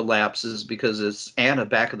time elapses because it's Anna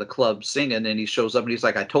back at the club singing, and he shows up and he's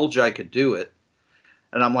like, I told you I could do it.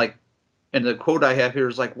 And I'm like, and the quote I have here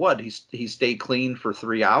is like, what? He stayed clean for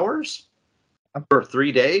 3 hours? For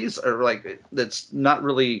 3 days, or like that's not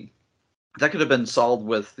really. That could have been solved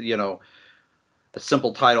with a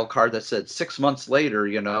simple title card that said 6 months later.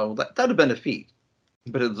 That'd have been a feat,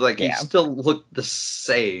 but it's like he still looked the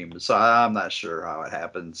same. So I'm not sure how it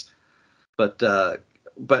happens. But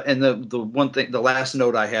and the one thing, the last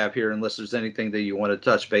note I have here, unless there's anything that you want to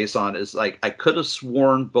touch base on, is like I could have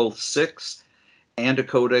sworn both Six and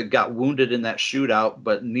Dakota got wounded in that shootout,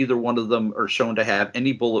 but neither one of them are shown to have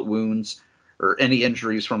any bullet wounds or any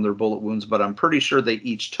injuries from their bullet wounds, but I'm pretty sure they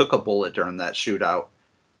each took a bullet during that shootout.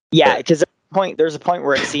 Yeah, because there's a point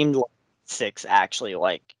where it seemed like Six actually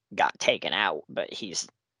got taken out, but he's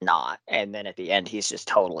not, and then at the end he's just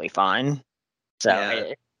totally fine. So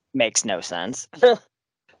it makes no sense.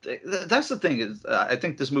 That's the thing is, I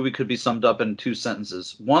think this movie could be summed up in 2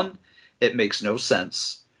 sentences. 1, it makes no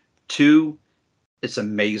sense. 2, it's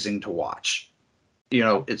amazing to watch.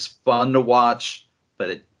 It's fun to watch,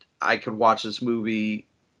 but I could watch this movie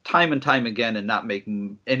time and time again and not make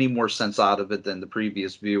any more sense out of it than the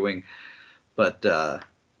previous viewing. But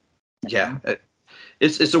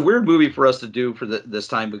it's a weird movie for us to do for this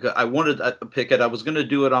time, because I wanted to pick it. I was going to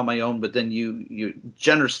do it on my own, but then you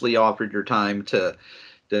generously offered your time to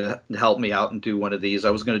help me out and do one of these.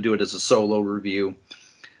 I was going to do it as a solo review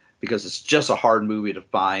because it's just a hard movie to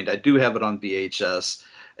find. I do have it on VHS.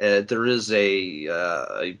 There is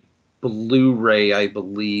a Blu-ray, I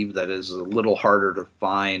believe, that is a little harder to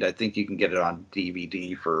find. I think you can get it on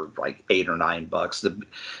DVD for like $8 or $9.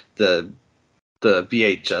 The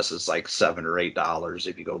VHS is like $7 or $8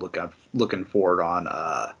 if you go looking for it on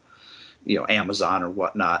Amazon or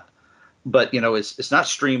whatnot. But it's not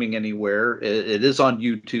streaming anywhere. It is on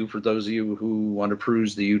YouTube for those of you who want to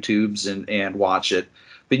peruse the YouTubes and watch it.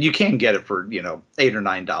 But you can get it for $8 or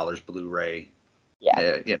 $9 Blu-ray.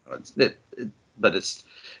 Yeah. But it's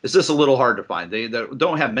just a little hard to find. They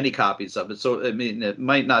don't have many copies of it, so I mean it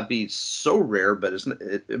might not be so rare, but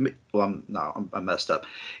I'm messed up.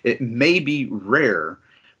 It may be rare,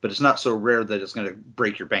 but it's not so rare that it's going to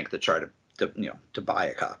break your bank to try to buy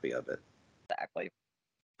a copy of it. Exactly.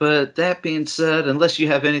 But that being said, unless you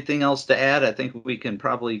have anything else to add, I think we can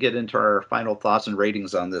probably get into our final thoughts and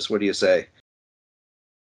ratings on this. What do you say?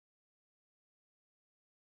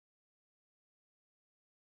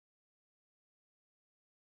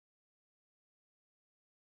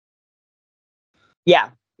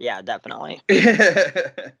 Yeah, definitely.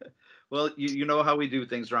 Well, you know how we do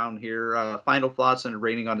things around here. Final thoughts and a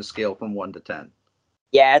rating on a scale from 1 to 10.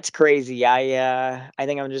 Yeah, it's crazy. I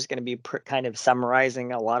think I'm just going to be kind of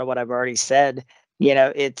summarizing a lot of what I've already said.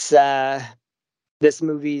 It's this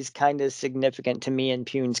movie's kind of significant to me in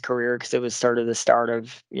Pyun's career because it was sort of the start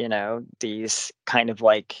of these kind of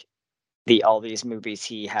like all these movies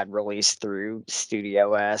he had released through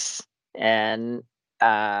Studio S, and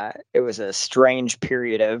it was a strange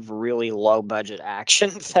period of really low budget action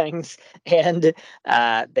things, and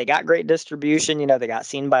they got great distribution. They got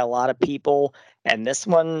seen by a lot of people, and this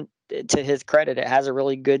one, to his credit, it has a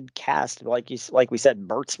really good cast. Like we said,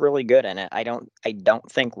 Burt's really good in it. I don't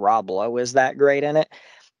think Rob Lowe is that great in it,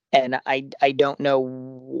 and I don't know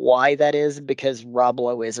why that is, because Rob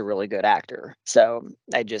Lowe is a really good actor. So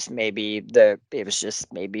it was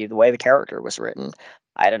just maybe the way the character was written.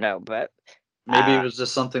 I don't know, but maybe it was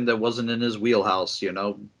just something that wasn't in his wheelhouse,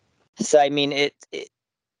 So I mean,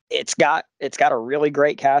 it's got a really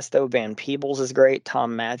great cast though. Van Peebles is great.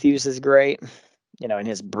 Thom Matthews is great. In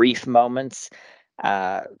his brief moments.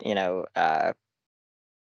 The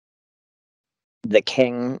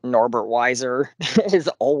King, Norbert Weisser, is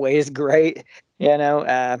always great. He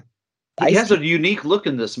has a unique look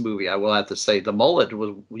in this movie, I will have to say. The mullet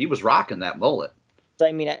he was rocking that mullet.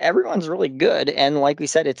 I mean, everyone's really good, and like we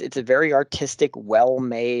said, it's a very artistic,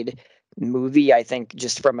 well-made movie. I think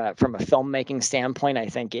just from a filmmaking standpoint, I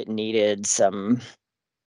think it needed some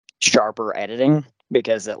sharper editing,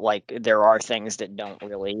 because there are things that don't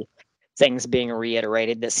really, things being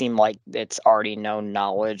reiterated that seem like it's already known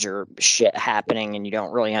knowledge, or shit happening and you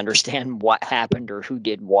don't really understand what happened or who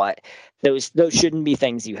did what. Those shouldn't be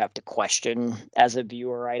things you have to question as a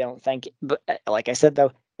viewer, I don't think. But like I said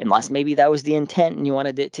though, unless maybe that was the intent and you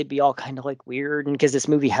wanted it to be all kind of like weird, and because this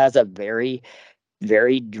movie has a very,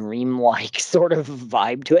 very dreamlike sort of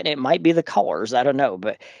vibe to it, and it might be the colors, I don't know,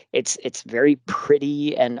 but it's very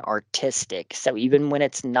pretty and artistic. So even when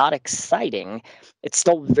it's not exciting, it's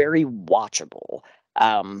still very watchable.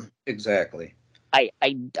 Exactly. I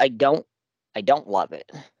don't love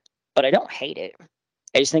it, but I don't hate it.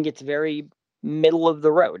 I just think it's very middle of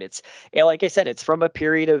the road. It's like I said, it's from a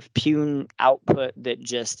period of Pyun output that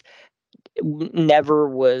just never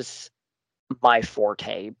was my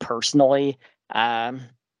forte personally.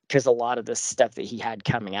 Because a lot of the stuff that he had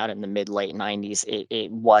coming out in the mid-late 90s,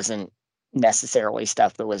 it wasn't necessarily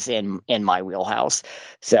stuff that was in my wheelhouse.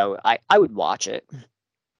 So I would watch it.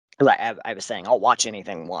 Like I was saying, I'll watch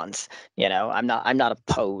anything once. I'm not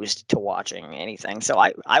opposed to watching anything. So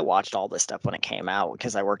I watched all this stuff when it came out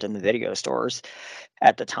because I worked in the video stores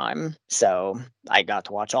at the time. So I got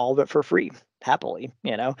to watch all of it for free, happily.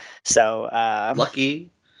 So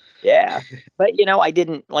lucky. Yeah, but I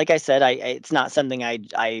didn't, like I said, it's not something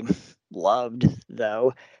I loved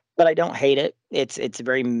though, but I don't hate it. It's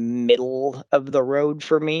very middle of the road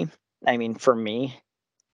for me. I mean, for me,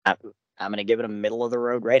 I'm gonna give it a middle of the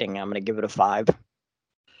road rating. I'm gonna give it a 5.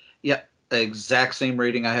 Yeah, exact same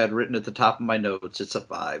rating I had written at the top of my notes. It's a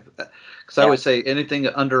 5. Because I always say anything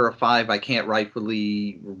under a 5, I can't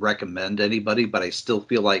rightfully recommend anybody, but I still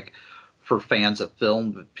feel like for fans of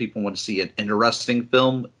film, if people want to see an interesting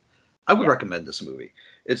film, I would recommend this movie.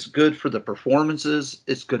 It's good for the performances.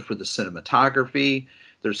 It's good for the cinematography.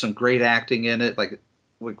 There's some great acting in it. Like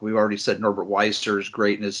we've already said, Norbert Weisser is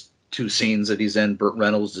great in his 2 scenes that he's in. Burt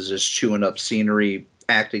Reynolds is just chewing up scenery,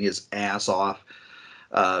 acting his ass off.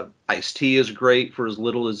 Ice-T is great for as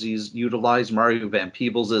little as he's utilized. Mario Van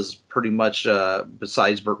Peebles is pretty much,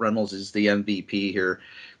 besides Burt Reynolds, is the MVP here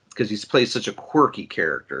because he's played such a quirky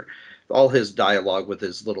character. All his dialogue with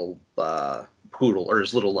his little poodle, or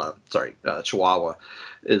his little, chihuahua,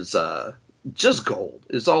 is just gold.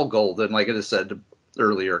 It's all gold. And like I said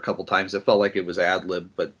earlier a couple times, it felt like it was ad-lib,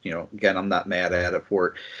 but, again, I'm not mad at it for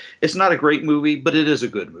it. It's not a great movie, but it is a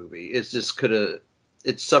good movie. It's just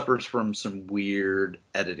it suffers from some weird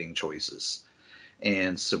editing choices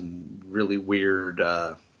and some really weird,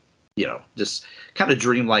 just kind of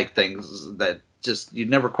dreamlike things that just you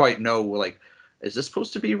never quite know, like, is this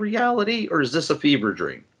supposed to be reality or is this a fever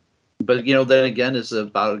dream? But, then again, it's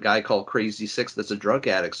about a guy called Crazy Six that's a drug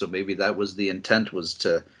addict. So maybe that was the intent, was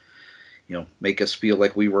to, make us feel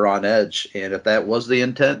like we were on edge. And if that was the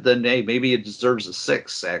intent, then, hey, maybe it deserves a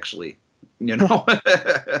 6, actually.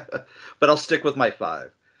 But I'll stick with my 5.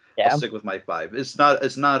 Yeah. I'll stick with my 5. It's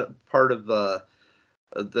not part of the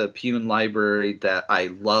Pyun library that I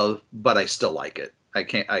love, but I still like it. I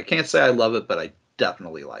can't say I love it, but I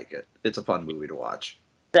definitely like it. It's a fun movie to watch.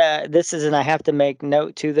 This is, and I have to make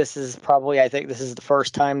note too, this is probably, I think this is the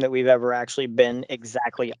first time that we've ever actually been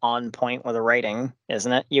exactly on point with a rating,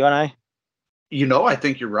 isn't it? You and I? I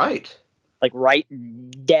think you're right. Like right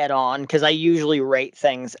dead on, because I usually rate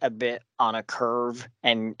things a bit on a curve,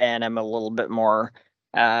 and I'm a little bit more,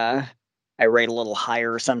 I rate a little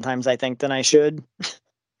higher sometimes, I think, than I should.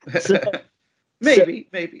 Maybe.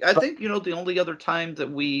 I think, the only other time that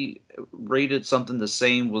we rated something the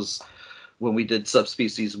same was when we did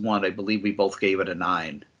Subspecies 1. I believe we both gave it a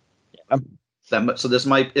 9. Yeah. So this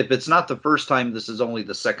might, if it's not the first time, this is only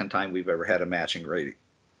the second time we've ever had a matching rating.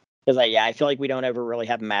 Because I feel like we don't ever really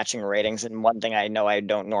have matching ratings, and one thing I know I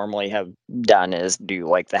don't normally have done is do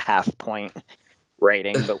like the half-point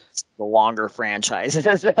rating, but the longer franchises,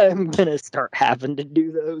 I'm gonna start having to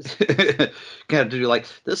do those. Got to do like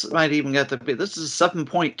this. Might even get to be. This is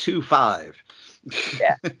 7.25.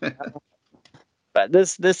 Yeah. But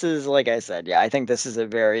this is, like I said, I think this is a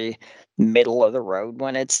very middle of the road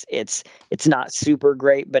one. It's not super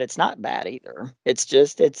great, but it's not bad either. It's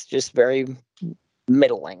just very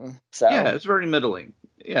middling. So yeah, it's very middling.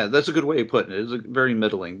 Yeah, that's a good way of putting it. It's very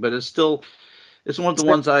middling, but it's one of the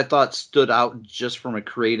ones that I thought stood out just from a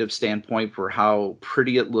creative standpoint for how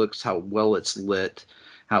pretty it looks, how well it's lit,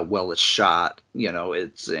 how well it's shot.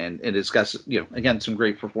 It's and it's got again some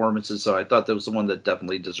great performances. So I thought that was the one that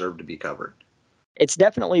definitely deserved to be covered. It's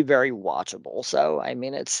definitely very watchable. So I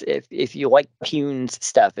mean, it's if you like Pyun's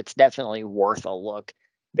stuff, it's definitely worth a look,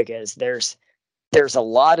 because there's a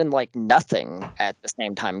lot and like nothing at the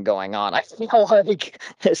same time going on, I feel like.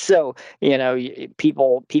 So,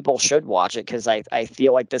 people should watch it, because I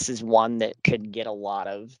feel like this is one that could get a lot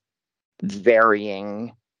of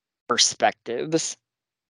varying perspectives.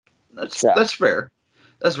 That's fair.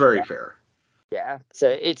 That's very fair. Yeah.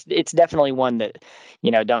 So it's definitely one that,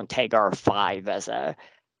 don't take our 5 as a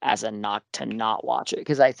knock to not watch it,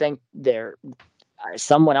 because I think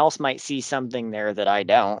someone else might see something there that I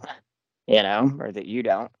don't. Or that you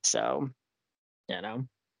don't. So,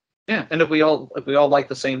 Yeah, and if we all like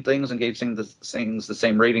the same things and gave things the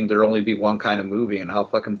same rating, there'd only be one kind of movie, and how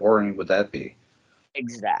fucking boring would that be?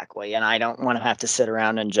 Exactly. And I don't want to have to sit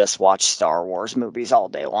around and just watch Star Wars movies all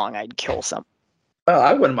day long. I'd kill some. Well,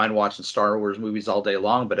 I wouldn't mind watching Star Wars movies all day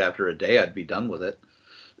long, but after a day, I'd be done with it.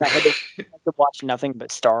 If I had to watch nothing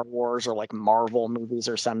but Star Wars or like Marvel movies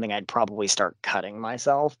or something, I'd probably start cutting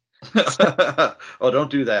myself. Oh,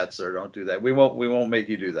 don't do that, sir. Don't do that. We won't make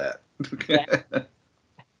you do that.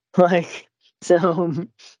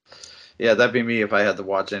 Yeah, that'd be me if I had to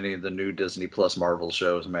watch any of the new Disney Plus Marvel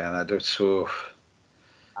shows, man. I just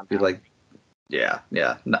be like, yeah.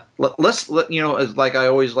 No, let's as like I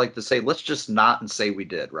always like to say, let's just not and say we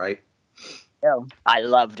did, right? Yeah, I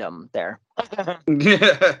loved them there.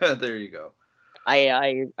 Yeah, there you go.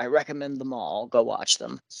 I recommend them all. Go watch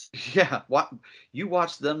them. Yeah, you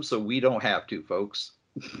watch them so we don't have to, folks.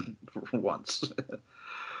 For once.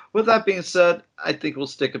 With that being said, I think we'll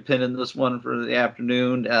stick a pin in this one for the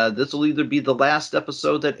afternoon. This will either be the last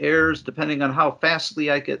episode that airs, depending on how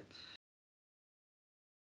fastly I get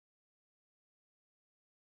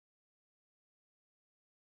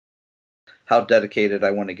how dedicated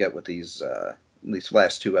I want to get with these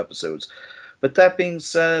last 2 episodes. But that being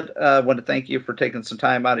said, I want to thank you for taking some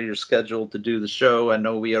time out of your schedule to do the show. I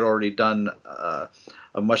know we had already done a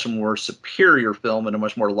much more superior film and a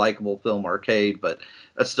much more likable film, Arcade, but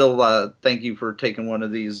I still thank you for taking one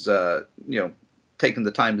of these, taking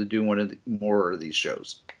the time to do more of these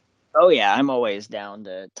shows. Oh yeah, I'm always down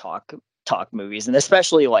to talk movies, and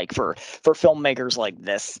especially like for filmmakers like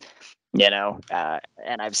this.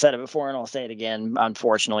 And I've said it before and I'll say it again.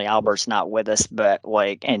 Unfortunately, Albert's not with us, but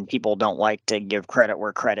and people don't like to give credit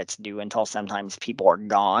where credit's due until sometimes people are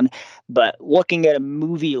gone. But looking at a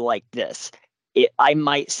movie like this, I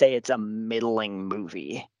might say it's a middling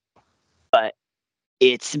movie, but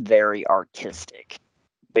it's very artistic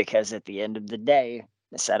because at the end of the day,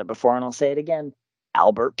 I said it before and I'll say it again.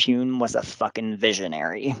 Albert Pyun was a fucking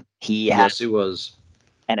visionary. He was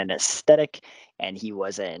an aesthetic, and he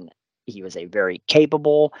was a very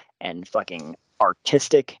capable and fucking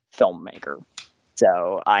artistic filmmaker.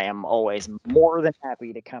 So I am always more than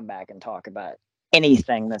happy to come back and talk about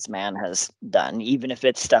anything this man has done, even if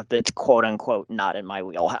it's stuff that's quote unquote not in my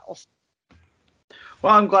wheelhouse.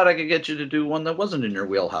 Well, I'm glad I could get you to do one that wasn't in your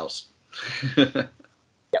wheelhouse. Yep,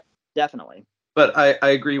 definitely. But I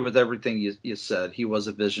agree with everything you said. He was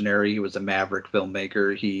a visionary. He was a maverick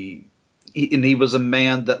filmmaker. He was a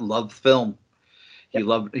man that loved film. He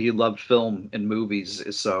loved film and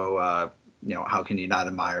movies. So how can you not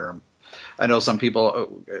admire him? I know some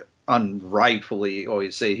people unrightfully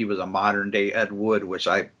always say he was a modern day Ed Wood, which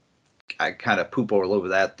I kind of poop all over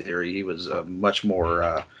that theory. He was a much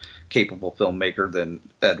more capable filmmaker than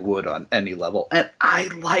Ed Wood on any level. And I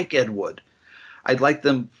like Ed Wood. I like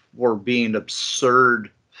them for being absurd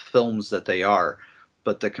films that they are.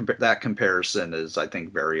 But that comparison is, I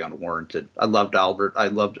think, very unwarranted. I loved Albert. I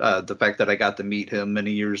loved the fact that I got to meet him many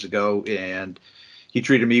years ago, and he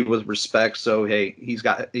treated me with respect. So, hey, he's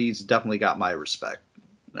definitely got my respect.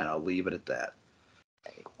 And I'll leave it at that.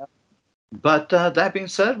 But that being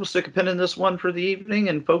said, we'll stick a pin in this one for the evening.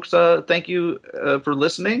 And folks, thank you for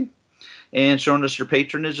listening and showing us your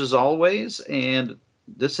patronage as always. And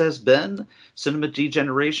this has been Cinema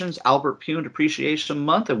Degeneration's Albert Pyun Appreciation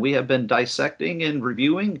Month, and we have been dissecting and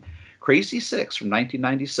reviewing Crazy Six from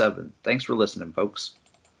 1997. Thanks for listening, folks.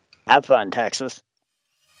 Have fun, Texas.